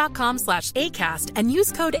bombas.com/ACAST and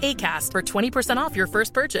use code ACAST for 20% off your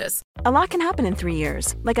first purchase. A lot can happen in 3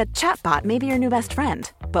 years. Like a chatbot may be your new best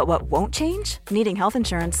friend. But what won't change? Needing health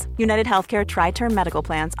insurance. United Healthcare Tri-Term Medical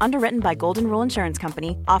Plans, underwritten by Golden Rule Insurance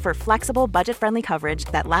Company, offer flexible, budget-friendly coverage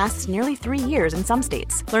that lasts nearly 3 years in some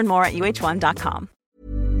states. Learn more at uh1.com.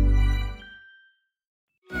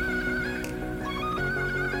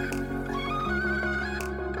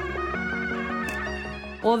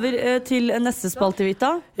 Over til neste spalte,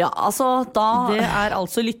 Vita. Ja, altså da Det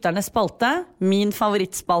altså lytternes spalte. Min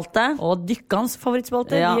favorittspalte. Og dykkans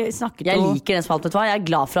favorittspalte. Ja. Jeg liker den spalten. Jeg er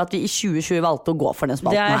glad for at vi i 2020 valgte å gå for den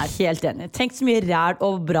spalten her. Det er helt enig. Tenk så mye ræl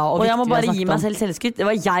og bra og jeg må viktig bare gi meg selv selvskryt. Det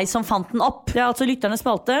var jeg som fant den opp. Det er altså lytternes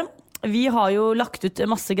spalte. Vi har jo lagt ut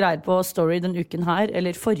masse greier på Story den uken her,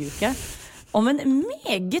 eller forrige uke, om en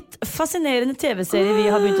meget fascinerende TV-serie vi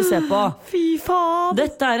har begynt å se på. Fy faen!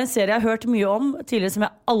 Dette er en serie jeg har hørt mye om tidligere, som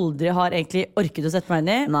jeg aldri har egentlig orket å sette meg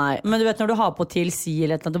inn i. Nei. Men du vet når du har på TLC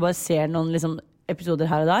eller et eller annet, du bare ser noen liksom episoder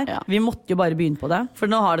her og der. Ja. Vi måtte jo bare begynne på det.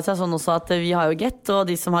 For nå har det seg sånn også at vi har jo Get, og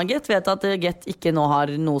de som har Get vet at Get ikke nå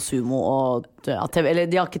har noe Sumo og eller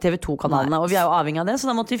de har ikke TV2-kanalene, og vi er jo avhengig av det,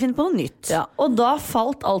 så da måtte vi finne på noe nytt. Ja. Og da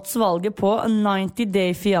falt altså valget på 90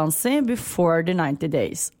 Day Fiancé Before the 90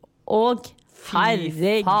 Days. Og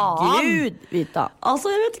herregud, Vita.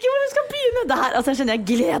 Altså, jeg vet ikke hvor vi skal begynne. Det her, altså, jeg kjenner jeg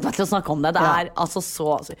gleder meg til å snakke om det. Det er altså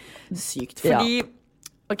så sykt. Fordi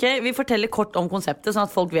Ok, vi forteller kort om konseptet, sånn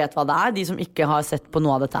at folk vet hva det er, de som ikke har sett på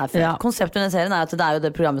noe av dette her før. Konseptet under serien er at det er jo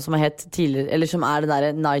det programmet som har hett tidligere, eller som er det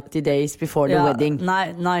der 90 Days Before the Wedding.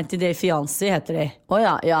 Nei, 90 Day Fiancé heter de.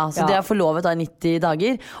 Så det er forlovet da i 90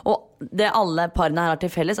 dager. Og det alle parene her har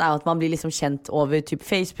til felles er jo at man blir liksom kjent over typ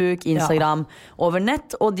Facebook, Instagram, over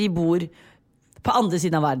nett, og de bor på andre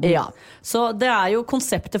siden av verden. Så det er jo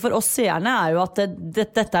konseptet for oss seerne er jo at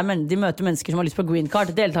dette er de møter mennesker som har lyst på green card.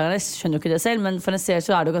 Deltakerne skjønner jo ikke det selv, men for en seer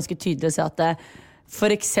så er det jo ganske tydelig å se at for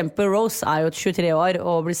eksempel Rose er jo 23 år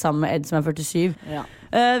og blir sammen med Ed som er 47.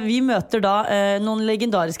 Vi møter da noen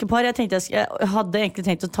legendariske par. Jeg hadde egentlig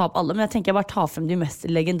tenkt å ta opp alle, men jeg tenker jeg bare tar frem de mest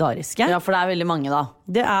legendariske. Ja, for det er veldig mange da.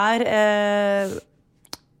 Det er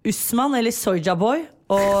Usman eller Soulja Boy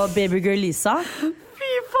og babygirl Lisa.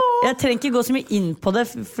 Jeg trenger ikke gå så mye inn på det,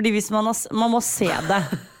 fordi hvis man må se det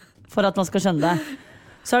for at man skal skjønne det.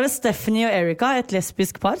 Så er det Stephanie og Erika, et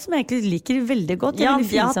lesbisk par som jeg egentlig liker veldig godt. Ja,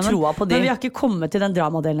 jeg har troa på det. Men vi har ikke kommet til den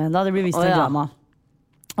dramadelen enda. Det blir vist en drama.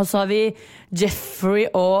 Og så har vi Jeffrey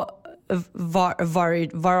og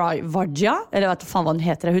Varja, eller vet du faen hva hun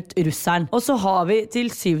heter, russeren. Og så har vi til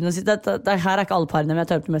syvende og sist, det her er ikke alle parene, men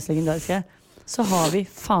jeg tar opp det mest legendariske. Så har vi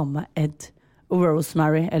faen meg Ed og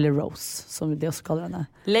Rosemary, eller Rose, som de også kaller henne.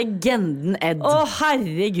 Legenden Ed. Å,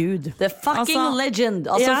 herregud. The fucking legend.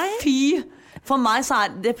 Altså, fy. For meg så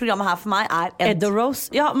er det programmet her for meg er Ed og Rose.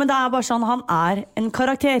 Ja, men det er bare sånn, han er en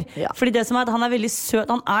karakter. Fordi det som er at han er veldig søt.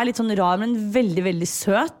 Han er litt sånn rar, men veldig, veldig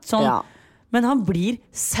søt. Sånn. Men han blir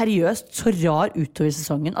seriøst så rar utover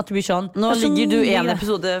sesongen at det blir sånn. Nå ligger du en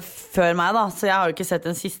episode før meg da, så jeg har jo ikke sett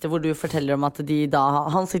den siste hvor du forteller om at de da,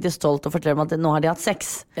 han sitter stolt og forteller om at nå har de hatt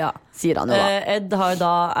sex, sier han jo da. Ed har jo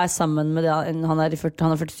da, er sammen med det, han er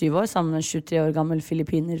 47 år, sammen med en 23 år gammel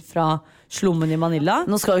filippiner fra slummen i Manila.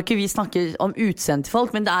 Nå skal jo ikke vi snakke om utseende til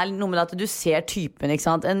folk, men det er noe med at du ser typen, ikke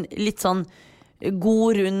sant? En litt sånn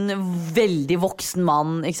god, rund, veldig voksen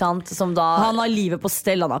mann, ikke sant? Som da han har livet på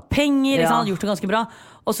stell, han har penger, ikke sant? Han har gjort det ganske bra.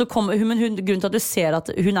 Og så kommer hun, men grunnen til at du ser at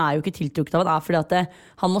hun er jo ikke tiltrukket av han, er fordi at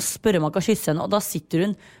han må spørre om han kan kysse henne, og da sitter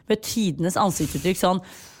hun med tidenes ansiktsuttrykk sånn.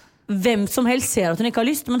 Hvem som helst ser at hun ikke har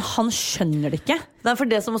lyst, men han skjønner det ikke. Det er for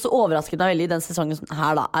det som også overrasket meg veldig i den sesongen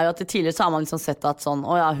her da, er jo at tidligere så har man liksom sett at sånn,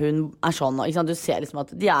 åja, hun er sånn, ikke sant? Du ser liksom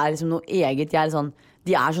at de er liksom noe eget, de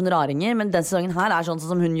er sånn raringer, men den sesongen her er sånn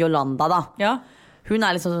som hun Yolanda da. Hun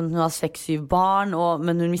er liksom, hun har 6-7 barn,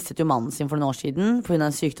 men hun mistet jo mannen sin for noen år siden, for hun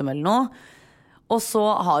er en sykdom eller noe. Og så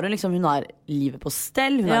har hun liksom, hun har livet på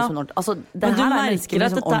stell, hun er liksom altså, det men her er mennesker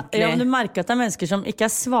liksom ordentlig. Men du merker at det er mennesker som ikke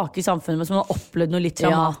er svake i samfunnet, men som har opplevd noe litt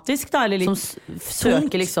dramatisk da, eller litt som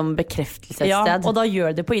søker liksom bekreftelse et sted. Og da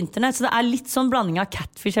gjør det på internett, så det er litt sånn blanding av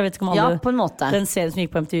Catfish, jeg vet ikke om alle, på en måte. Den serien som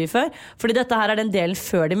gikk på MTV før, fordi dette her er den delen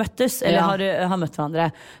før de møttes, eller har møtt hverandre.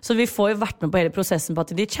 Så vi får jo vært med på hele prosessen på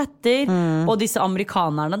at de chatter, og disse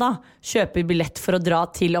amerikanerne da, kjøper billett for å dra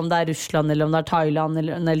til om det er Russland, eller om det er Thailand,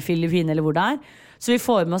 eller Filippinene, eller hvor det er. Så vi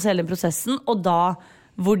får med oss hele prosessen, og da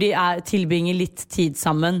hvor de tilbringer litt tid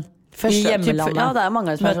sammen i hjemmelandet, det er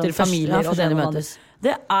mange møter familier og det møtes.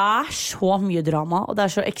 Det er så mye drama, og det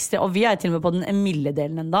er så ekstra, og vi er til og med på den milde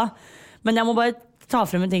delen enda. Men jeg må bare ta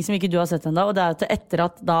frem en ting som ikke du har sett enda, og det er at etter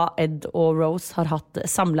at da Ed og Rose har hatt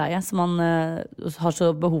samleie, som han har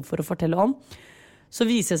så behov for å fortelle om, så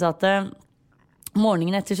viser det seg at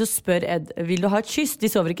morgenen etter så spør Ed, vil du ha et kyss? De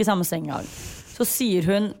sover ikke i samme seng i dag. Så sier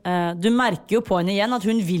hun, du merker jo på henne igjen at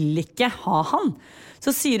hun vil ikke ha han. Så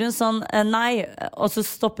sier hun sånn, nei, og så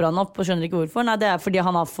stopper han opp og skjønner ikke hvorfor. Nei, det er fordi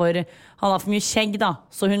han har for mye skjegg da.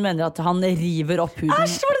 Så hun mener at han river opp huden.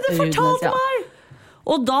 Æsj, var det du fortalte meg?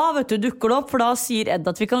 Og da vet du, dukker det opp, for da sier Ed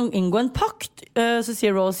at vi kan inngå en pakt. Så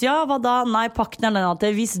sier Rose, ja, hva da? Nei, pakten er den at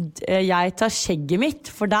hvis jeg tar skjegget mitt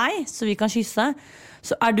for deg, så vi kan kysse,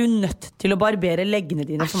 så er du nødt til å barbere leggene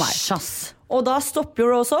dine for meg. Og da stopper jo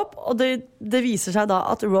Rose opp, og det viser seg da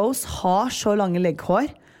at Rose har så lange legghår.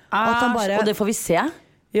 Og det får vi se.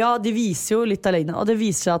 Ja, de viser jo litt av leggene. Og det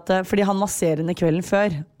viser seg at fordi han masserer henne kvelden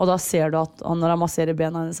før, og da ser du at når han masserer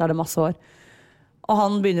bena hennes, så er det masse hår. Og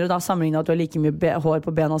han begynner da å sammenligne at du har like mye hår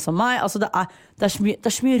på bena som meg. Altså det er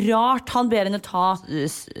så mye rart. Han ber henne ta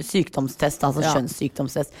sykdomstest, altså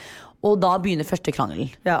kjønnssykdomstest. Og da begynner første krangel.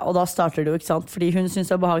 Ja, og da starter det jo, ikke sant? Fordi hun synes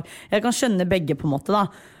det er behagelig. Jeg kan skjønne begge på en måte da.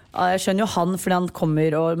 Jeg skjønner jo han fordi han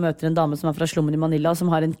kommer og møter en dame som er fra slummen i Manila, som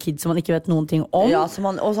har en kid som han ikke vet noen ting om. Ja, og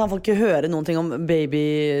så han får ikke høre noen ting om baby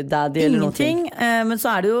daddy eller noen ting. Men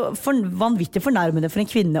så er det jo vanvittig fornærmende for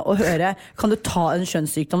en kvinne å høre, kan du ta en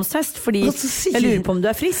kjønnssykdomstest? Fordi jeg lurer på om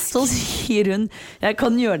du er frisk. Så sier hun, jeg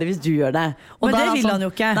kan gjøre det hvis du gjør det. Men det vil han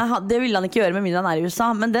jo ikke. Nei, det vil han ikke gjøre med mindre han er i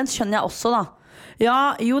USA. Men den skjønner jeg også da.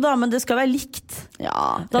 Ja, jo da, men det skal være likt.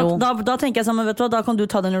 Ja, da tenker jeg sammen, vet du hva, da kan du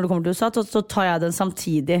ta den når du kommer til USA, så tar jeg den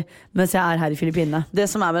samtidig mens jeg er her i Filippinene. Det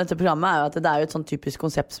som er med dette programmet er jo at det er jo et sånn typisk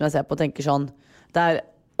konsept som jeg ser på og tenker sånn, det er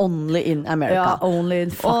only in America. Ja, only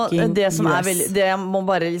in fucking og det som US. er veldig, det jeg må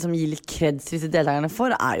bare liksom gi litt kreds til disse deltakerne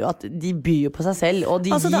for, er jo at de byr på seg selv, og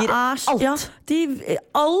de gir alt. Ja,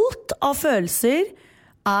 alt av følelser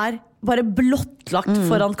er bare blottlagt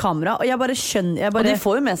foran kamera. Og jeg bare skjønner Og de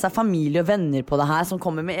får jo med seg familie og venner på det her, som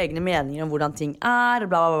kommer med egne meninger om hvordan ting er,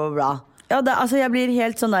 bla bla bla bla. Ja, altså jeg blir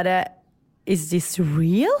helt sånn der, is this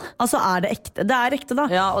real? Altså er det ekte? Det er ekte da.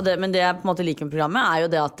 Ja, men det jeg på en måte liker med programmet er jo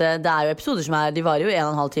det at det er jo episoder som de varer jo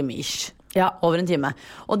 1,5 time ish. Ja. Over en time.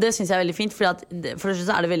 Og det synes jeg er veldig fint, for det første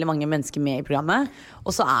så er det veldig mange mennesker med i programmet.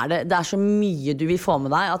 Og så er det er så mye du vil få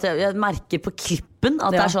med deg, at jeg merker på klippen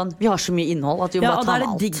at det er sånn, vi har så mye innhold at vi bare tar med alt. Og da er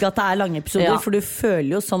det digg at det er lange episoder, for du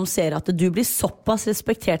føler jo som seer at du blir såpass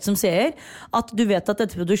respektert som seer, at du vet at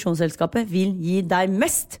dette produksjonsselskapet vil gi deg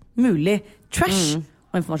mest mulig trash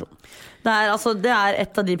og informasjon. Det er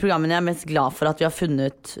et av de programmene jeg er mest glad for at vi har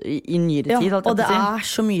funnet i nyere tid. Og det er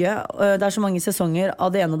så mye, det er så mange sesonger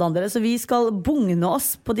av det ene og det andre, så vi skal bugne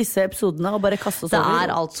oss på disse episodene og bare kaste oss over. Det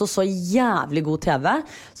er altså så jævlig god TV,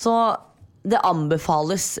 så det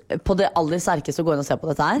anbefales på det aller sterkeste å gå inn og se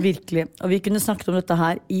på dette her. Virkelig, og vi kunne snakket om dette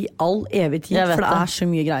her i all evig tid, for det er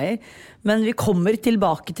så mye greier. Men vi kommer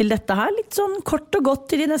tilbake til dette her litt sånn kort og godt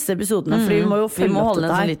til de neste episodene, for vi må jo følge opp holde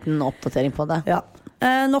dette her. En sånn liten oppdatering på det. Ja.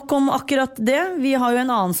 Nok om akkurat det. Vi har jo en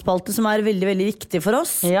annen spalte som er veldig, veldig viktig for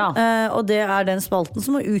oss. Og det er den spalten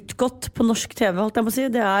som har utgått på norsk TV, holdt jeg på å si.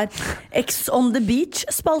 Det er Ex on the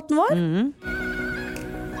Beach-spalten vår.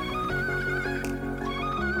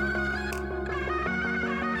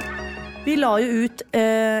 Vi la jo ut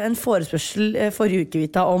en forespørsel forrige uke,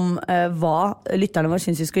 Vita, om hva lytterne våre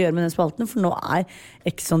synes vi skal gjøre med den spalten, for nå er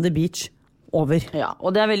Ex on the Beach over. Ja,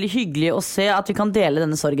 og det er veldig hyggelig å se at vi kan dele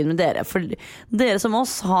denne sorgen med dere. For dere som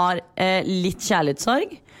oss har litt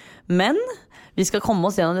kjærlighetssorg, men vi skal komme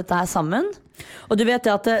oss gjennom dette her sammen. Og du vet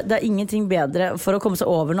at det er ingenting bedre. For å komme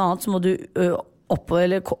seg over noe annet, så må du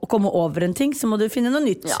komme over en ting, så må du finne noe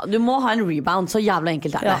nytt. Ja, du må ha en rebound, så jævla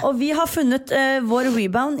enkelt er det. Ja, og vi har funnet vår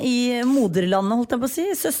rebound i moderlandet, holdt jeg på å si,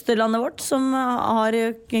 søsterlandet vårt, som har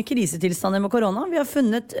krisetilstander med korona. Vi har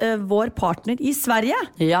funnet vår partner i Sverige.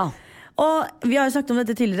 Ja. Og vi har jo snakket om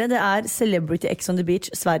dette tidligere. Det er Celebrity Ex on the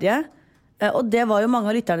Beach Sverige. Og det var jo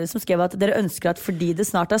mange av lytterne som skrev at dere ønsker at fordi det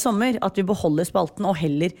snart er sommer, at vi beholder spalten og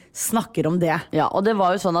heller snakker om det. Ja, og det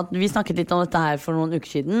var jo sånn at vi snakket litt om dette her for noen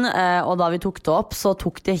uker siden, og da vi tok det opp, så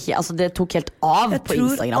tok det tok helt av på Instagram for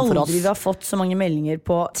oss. Jeg tror aldri vi har fått så mange meldinger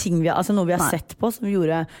på ting noe vi har sett på, som vi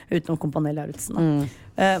gjorde utenom Kompani Lauritzen.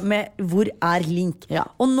 Med hvor er link? Ja.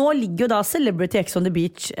 Og nå ligger jo da Celebrity Ex on the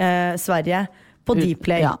Beach Sverige på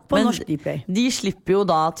Dplay, på norsk Dplay. De slipper jo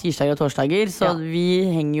da tirsdager og torsdager, så vi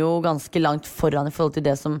henger jo ganske langt foran i forhold til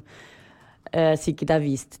det som sikkert er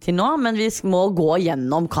vist til nå, men vi må gå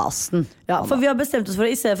gjennom casten. Ja, for vi har bestemt oss for,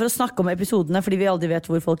 i stedet for å snakke om episodene, fordi vi aldri vet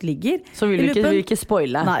hvor folk ligger, så vil vi ikke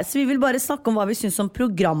spoile. Nei, så vi vil bare snakke om hva vi synes om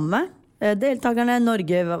programmet, deltakerne,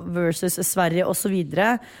 Norge versus Sverige og så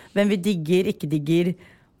videre, hvem vi digger, ikke digger,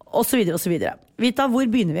 og så videre og så videre. Vita, hvor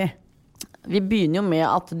begynner vi? Vi begynner jo med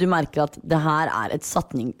at du merker at det her er et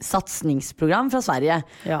satsningsprogram fra Sverige.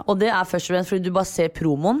 Ja. Og det er først og fremst fordi du bare ser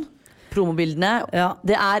promobildene. Ja.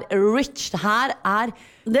 Det er rich. Her er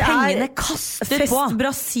pengene kastet på.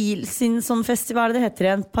 Brasil sin sånn festival, det heter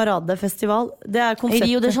en paradefestival. Det er konseptet.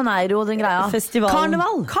 Rio de Janeiro, den greia.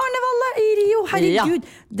 Karnevalet i Rio, herregud.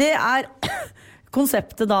 Ja. Det er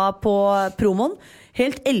konseptet da på promoen.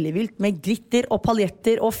 helt ellevilt med glitter og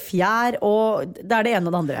paljetter og fjær, og det det ene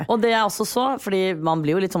og det andre. Og det jeg også så, fordi man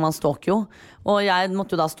blir jo litt som man stalker jo, og jeg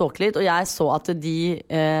måtte jo da stalke litt, og jeg så at de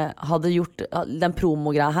hadde gjort den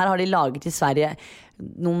promogreia her, har de laget i Sverige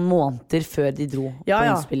noen måneder før de dro på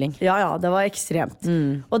innspilling. Ja, det var ekstremt.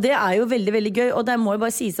 Og det jo veldig, veldig gøy, og det må jo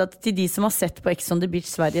bare sies at til de som har sett på Ex on the Beach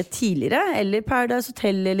Sverige tidligere, eller Paradise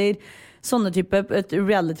Hotel, eller sånne type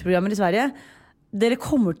reality-programmer i Sverige, dere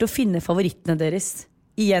kommer til å finne favorittene deres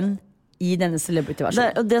igjen i denne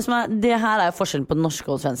celebrity-versjonen. Det her jo forskjellen på den norske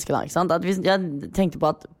og svenske da, ikke sant? At jeg tenkte på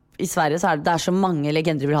at i Sverige så det så mange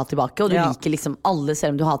legender du vil ha tilbake, og du liker liksom alle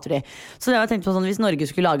selv om du hater de. Så det har jeg tenkt på sånn, hvis Norge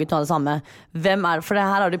skulle laget noe av det samme, hvem det? For det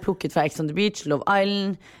her har de plukket fra Ex on the Beach, Love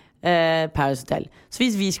Island, Paradise Hotel. Så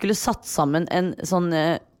hvis vi skulle satt sammen en sånn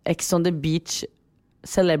Ex on the Beach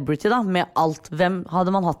celebrity da, med alt, hvem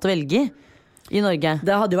hadde man hatt å velge i Norge?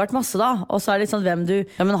 Det hadde jo vært masse da, og så det litt sånn hvem du...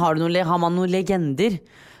 Ja, men har man noen legender?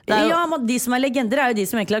 Ja, de som legender jo de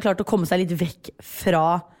som egentlig har klart å komme seg litt vekk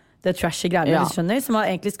fra det trashy greiene, hvis du skjønner, som har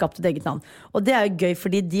egentlig skapt et eget navn. Og det jo gøy,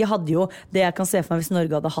 fordi de hadde jo det jeg kan se for meg hvis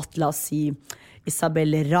Norge hadde hatt, la oss si,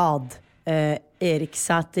 Isabelle Rad, Erik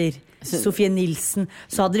Sæter, Sofie Nilsen,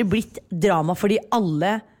 så hadde det blitt drama, fordi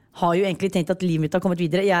alle har jo egentlig tenkt at livet mitt har kommet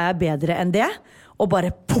videre, jeg bedre enn det, og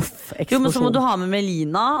bare poff, eksplosjon. Jo, men så må du ha med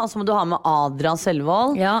Melina, og så må du ha med Adrian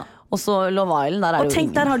Selvold, og så Love Island, der og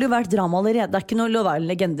tenk, der har det jo vært drama allerede. Det ikke noen Love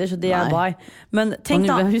Island-legender, så det bye. Men tenk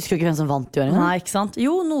da, jeg husker jo ikke hvem som vant i år. Nei, ikke sant?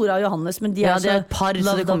 Jo, Nora og Johannes, men de det et par,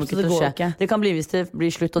 så det kommer ikke til å skje. Det kan bli hvis det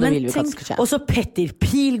blir slutt, og det vil vi ikke at det skal skje. Og så Petter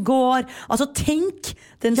Pilgaard. Altså, tenk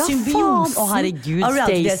den symbiosen. Å herregud,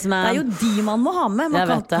 Staysman. Det jo de man må ha med.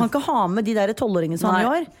 Man kan ikke ha med de der 12-åringene som han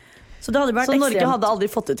i år. Så det hadde vært så ekstremt. Norge hadde aldri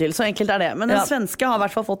fått det til, så enkelt det. Men den svenske har i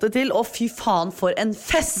hvert fall fått det til, og fy faen for en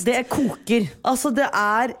fest! Det koker. Altså det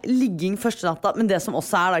ligging første natta, men det som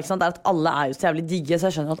også da, ikke sant, at alle jo så jævlig digge, så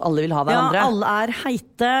jeg skjønner at alle vil ha hverandre. Ja, alle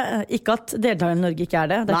heite. Ikke at deltakerne i Norge ikke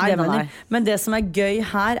det. Det ikke det jeg mener. Men det som gøy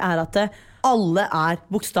her at alle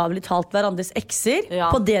bokstavelig talt hverandres ekser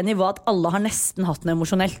på det nivået at alle har nesten hatt noe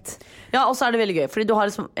emosjonelt. Ja, og så det veldig gøy, fordi du har,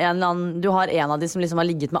 liksom en av de som liksom har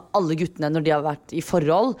ligget med alle guttene når de har vært i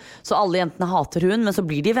forhold, så alle jentene hater hun, men så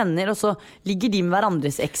blir de venner, og så ligger de med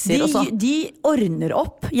hverandres ekser. De ordner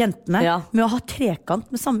opp jentene med å ha trekant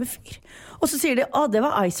med samme fyr. Og så sier de, det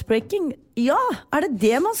var icebreaking. Ja,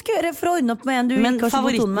 det man skal gjøre for å ordne opp med en du men ikke har så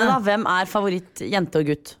god tone med? Men favorittene da, hvem favoritt jente og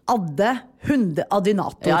gutt? Adde,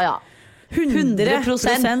 Adinator. Ja.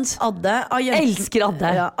 100% Adde. Elsker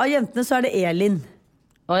Adde. Ja, av jentene så det Elin.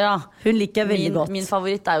 Hun liker jeg veldig godt. Min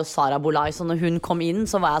favoritt jo Sara Bolai. Så når hun kom inn,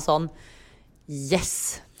 så var jeg sånn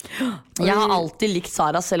yes. Jeg har alltid likt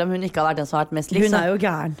Sara, selv om hun ikke har vært den som har vært mest likt. Hun jo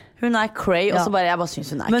gæren. Hun cray, og så jeg bare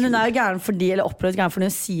synes hun men hun jo gæren fordi, eller opprørt gæren fordi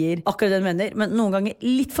hun sier akkurat det hun mener, men noen ganger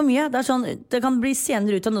litt for mye. Det sånn, det kan bli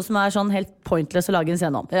scener ut av noe som sånn helt pointless å lage en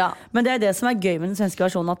scene om. Men det det som gøy med den svenske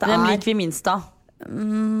versjonen, at det hvem liker vi minst da?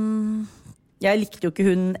 Jeg likte jo ikke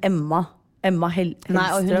hun Emma Hellstrøm. Nei,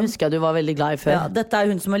 og hun husker jeg du var veldig glad i før. Ja, dette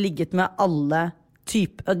hun som har ligget med alle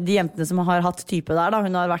de jentene som har hatt type der da.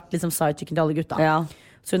 Hun har vært liksom sidechicken til alle gutta.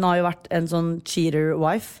 Så hun har jo vært en sånn cheater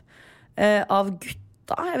wife av gutta.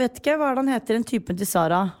 Jeg vet ikke, hva han heter, en typen til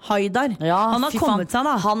Sara Haidar. Han har kommet seg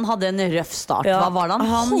da. Han hadde en røff start. Hva var det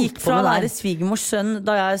han gikk fra å være svigermors sønn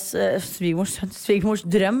svigermors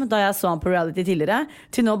drøm da jeg så han på reality tidligere,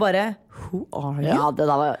 til nå bare who are you? Ja, det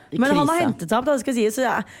da var krise. Men han har hentet seg opp, det skal jeg si. Så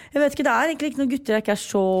jeg vet ikke, det egentlig ikke noen gutter jeg ikke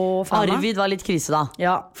så fan av. Arvid var litt krise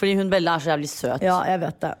da. Fordi hun Bella så jævlig søt. Ja, jeg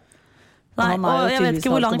vet det. Nei, og jeg vet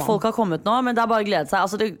ikke hvor langt folk har kommet nå, men det bare å glede seg.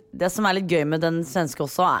 Altså det som litt gøy med den svenske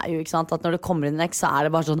også, jo ikke sant, at når det kommer inn en eks, så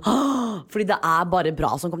det bare sånn fordi det bare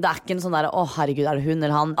bra som kommer. Det ikke en sånn der, herregud, det hun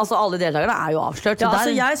eller han. Altså alle deltakerne jo avslørt.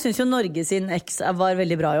 Altså jeg synes jo Norge sin eks var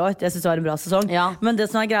veldig bra i år. Jeg synes det var en bra sesong. Men det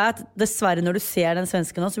som greia at dessverre når du ser den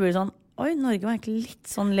svenske nå, så blir det sånn oi, Norge var egentlig litt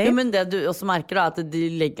sånn lame. Men det du også merker da,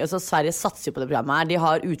 at Sverige satser på det programmet her. De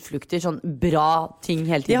har utflukter, sånn bra ting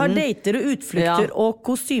hele tiden. De har dater og utflukter og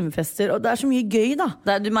kostymefester, og det så mye gøy da.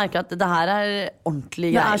 Du merker at det her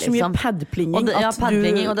ordentlig greier. Det så mye padplinging.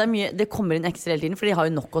 Padplinging, og det kommer inn ekstra hele tiden, for de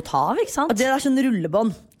har jo nok å ta av, ikke sant? Og det sånn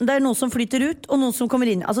rullebånd. Det noen som flyter ut, og noen som kommer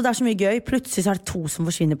inn. Altså det så mye gøy. Plutselig så det 2 som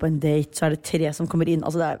forsvinner på en date, så det 3 som kommer inn.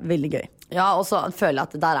 Altså det veldig gøy. Ja, og så føler jeg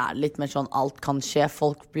at der det litt mer sånn alt kan skje.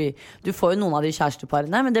 Du får jo noen av de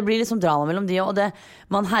kjæresteparene, men det blir liksom drama mellom de, og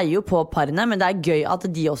man heier jo på parene, men det gøy at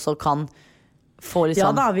de også kan få liksom.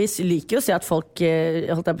 Ja da, vi liker jo å se at folk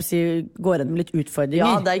holdt jeg på å si, går gjennom litt utfordringer.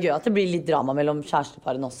 Ja, det gøy at det blir litt drama mellom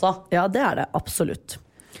kjæresteparene også. Ja, det det, absolutt.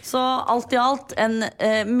 Så alt i alt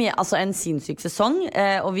en sinnssyk sesong,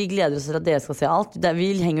 og vi gleder oss til at dere skal se alt. Nå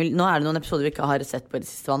er det noen episoder vi ikke har sett på i det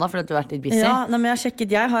siste, Vanna, for at du har vært litt busy. Ja, men jeg har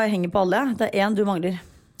sjekket, jeg henger på alle. Det er en du mangler.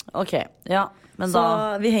 Ok, ja, men så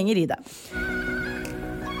vi henger i det.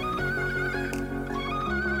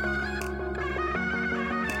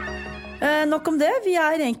 Nok om det. Vi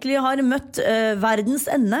har møtt verdens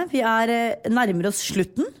ende. Vi nærmer oss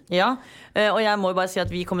slutten. Ja, og jeg må jo bare si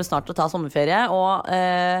at vi kommer snart til å ta sommerferie. Og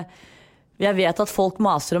jeg vet at folk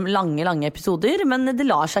maser om lange episoder, men det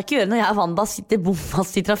lar seg ikke gjøre når jeg og Wanda sitter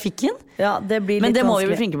bombast i trafikken. Ja, det blir litt men det må vi vanskelig.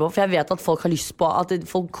 bli flinke på, for jeg vet at folk har lyst på at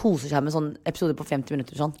folk koser seg med sånne episoder på 50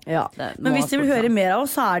 minutter sånn. Ja. Men hvis de vil høre mer av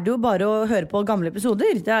oss, så det jo bare å høre på gamle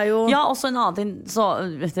episoder. Det jo Ja, også en annen ting, så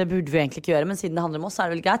det burde vi egentlig ikke gjøre, men siden det handler om oss, så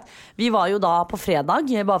det vel greit. Vi var jo da på fredag,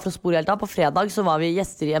 bare for å spore helt av, på fredag så var vi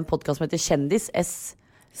gjester i en podcast som heter Kjendis,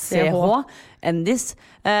 SCH, Endis,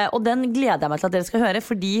 og den gleder jeg meg til at dere skal høre,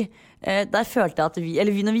 fordi der følte jeg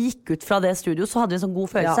at når vi gikk ut fra det studio, så hadde vi en sånn god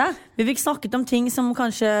følelse. Ja. Vi fikk snakket om ting som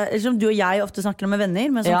som du og jeg ofte snakker om med venner,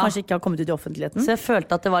 men som kanskje ikke har kommet ut i offentligheten. Så jeg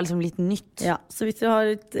følte at det var liksom litt nytt. Ja, så hvis dere har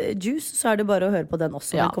litt juice, så det bare å høre på den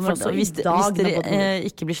også. Ja, den kommer også hvis dere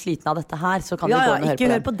ikke blir sliten av dette her, så kan dere gå inn og høre på den. Ikke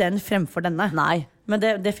hør på den fremfor denne. Nei. Men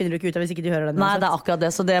det finner du ikke ut av hvis ikke de hører den. Nei, det akkurat det.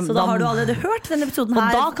 Så da har du allerede hørt denne episoden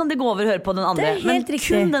her. Og da kan de gå over og høre på den andre. Men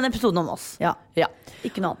kun den episoden om oss. Ja.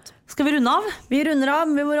 Ikke noe annet. Skal vi runde av? Vi runder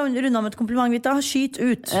av. Vi må runde av med et kompliment, Vita. Skyt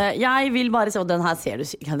ut. Jeg vil bare se, og den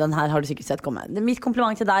her har du sikkert sett komme. Mitt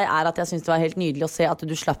kompliment til deg at jeg synes det var helt nydelig å se at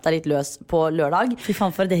du slapp deg litt løs på lørdag. Fy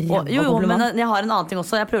faen for det kompliment. Men jeg har en annen ting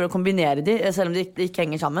også. Jeg prøver å kombinere de, selv om de ikke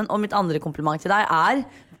henger sammen. Og mitt andre kompliment til deg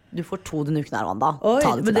du får 2 denne uken her, Wanda. Oi,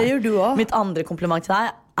 men det gjør du også. Mitt andre kompliment til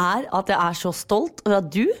deg at jeg så stolt over at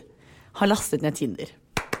du har lastet ned Tinder.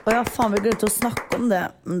 Ja, faen, vi glemte å snakke om det.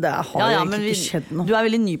 Men det har egentlig ikke skjedd noe. Du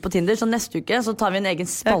veldig ny på Tinder, så neste uke så tar vi en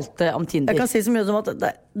egen spalte om Tinder. Jeg kan si så mye som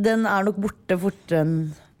at den nok borte fortere enn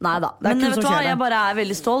Neida. Men vet du hva, jeg bare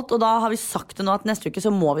veldig stolt. Og da har vi sagt det nå at neste uke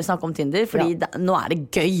så må vi snakke om Tinder, fordi nå det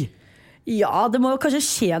gøy. Ja, det må kanskje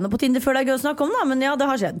skje noe på Tinder før det gøy å snakke om da. Men ja,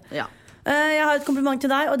 det har skjedd. Jeg har et kompliment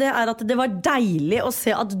til deg, og det at det var deilig å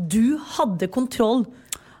se at du hadde kontroll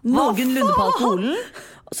noenlunde på alkoholen.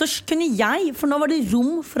 Så kunne jeg, for nå var det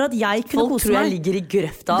rom for at jeg kunne kose meg. Folk tror jeg ligger i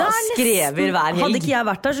grøfta og skrever hver helg. Hadde ikke jeg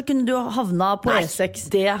vært der, så kunne du havna på E6.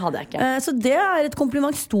 Det hadde jeg ikke. Så det et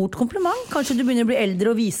kompliment, stort kompliment. Kanskje du begynner å bli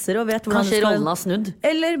eldre og visere og vet hvordan Kanskje rollen har snudd.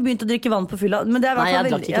 Eller begynt å drikke vann på fylla. Men det jeg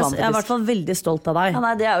er i hvert fall veldig stolt av deg. Ja,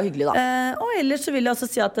 nei, det jo hyggelig da. Og ellers så vil jeg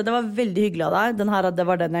også si at det var veldig hyggelig av deg. Det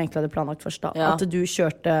var den jeg egentlig hadde planlagt først da. At du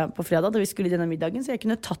kjørte på fredag da vi skulle i denne middagen, så jeg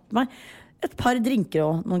kunne tatt meg et par drinker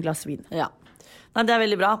og noen glass vin. Ja. Nei, det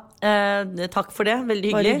veldig bra. Takk for det, veldig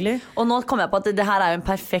hyggelig. Og nå kom jeg på at det her jo en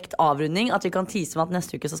perfekt avrunding. At vi kan tease med at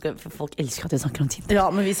neste uke så skal for folk elsker at vi snakker om Tinder.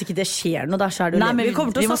 Ja, men hvis ikke det skjer noe der, så det jo vi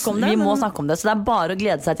kommer til å snakke om det. Vi må snakke om det, så det bare å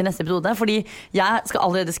glede seg til neste episode. Fordi jeg skal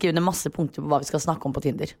allerede skrive ned masse punkter på hva vi skal snakke om på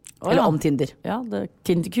Tinder. Eller om Tinder. Ja,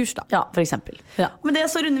 Tinder-kurs da. Ja, for eksempel. Med det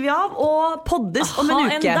så runder vi av og poddes om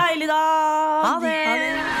en uke. Ha en deilig dag! Ha det!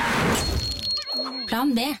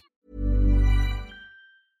 Plan B.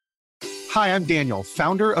 Hi, I'm Daniel,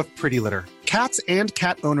 founder of Pretty Litter. Cats and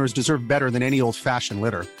cat owners deserve better than any old-fashioned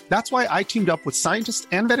litter. That's why I teamed up with scientists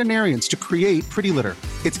and veterinarians to create Pretty Litter.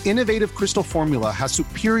 Its innovative crystal formula has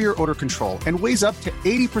superior odor control and weighs up to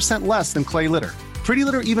 80% less than clay litter. Pretty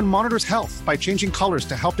Litter even monitors health by changing colors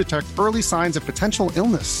to help detect early signs of potential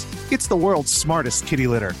illness. It's the world's smartest kitty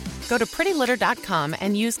litter. Go to prettylitter.com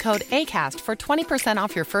and use code ACAST for 20%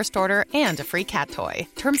 off your first order and a free cat toy.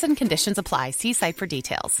 Terms and conditions apply. See site for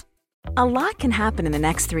details. A lot can happen in the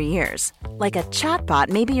next 3 years. Like a chatbot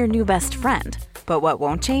may be your new best friend. But what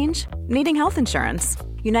won't change? Needing health insurance.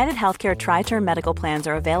 United Healthcare Tri-Term Medical Plans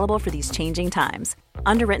are available for these changing times.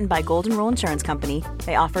 Underwritten by Golden Rule Insurance Company,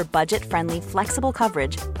 they offer budget-friendly, flexible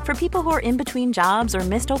coverage for people who are in between jobs or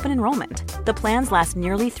missed open enrollment. The plans last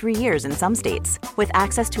nearly 3 years in some states, with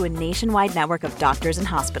access to a nationwide network of doctors and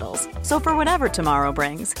hospitals. So for whatever tomorrow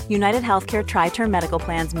brings, United Healthcare Tri-Term Medical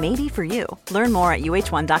Plans may be for you. Learn more at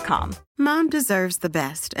uh1.com. Mom deserves the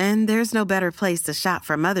best, and there's no better place to shop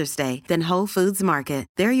for Mother's Day than Whole Foods Market.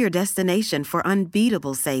 They're your destination for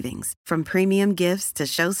unbeatable savings, from premium gifts to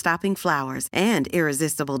show-stopping flowers and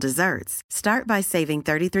irresistible desserts. Start by saving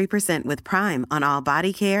 33% with Prime on all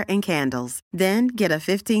body care and candles. Then get a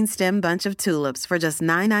 15-stem bunch of tulips for just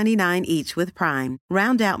 $9.99 each with Prime.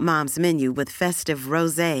 Round out Mom's menu with festive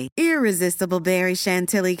rosé, irresistible berry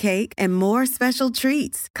chantilly cake, and more special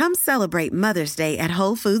treats. Come celebrate Mother's Day at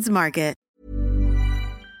Whole Foods Market.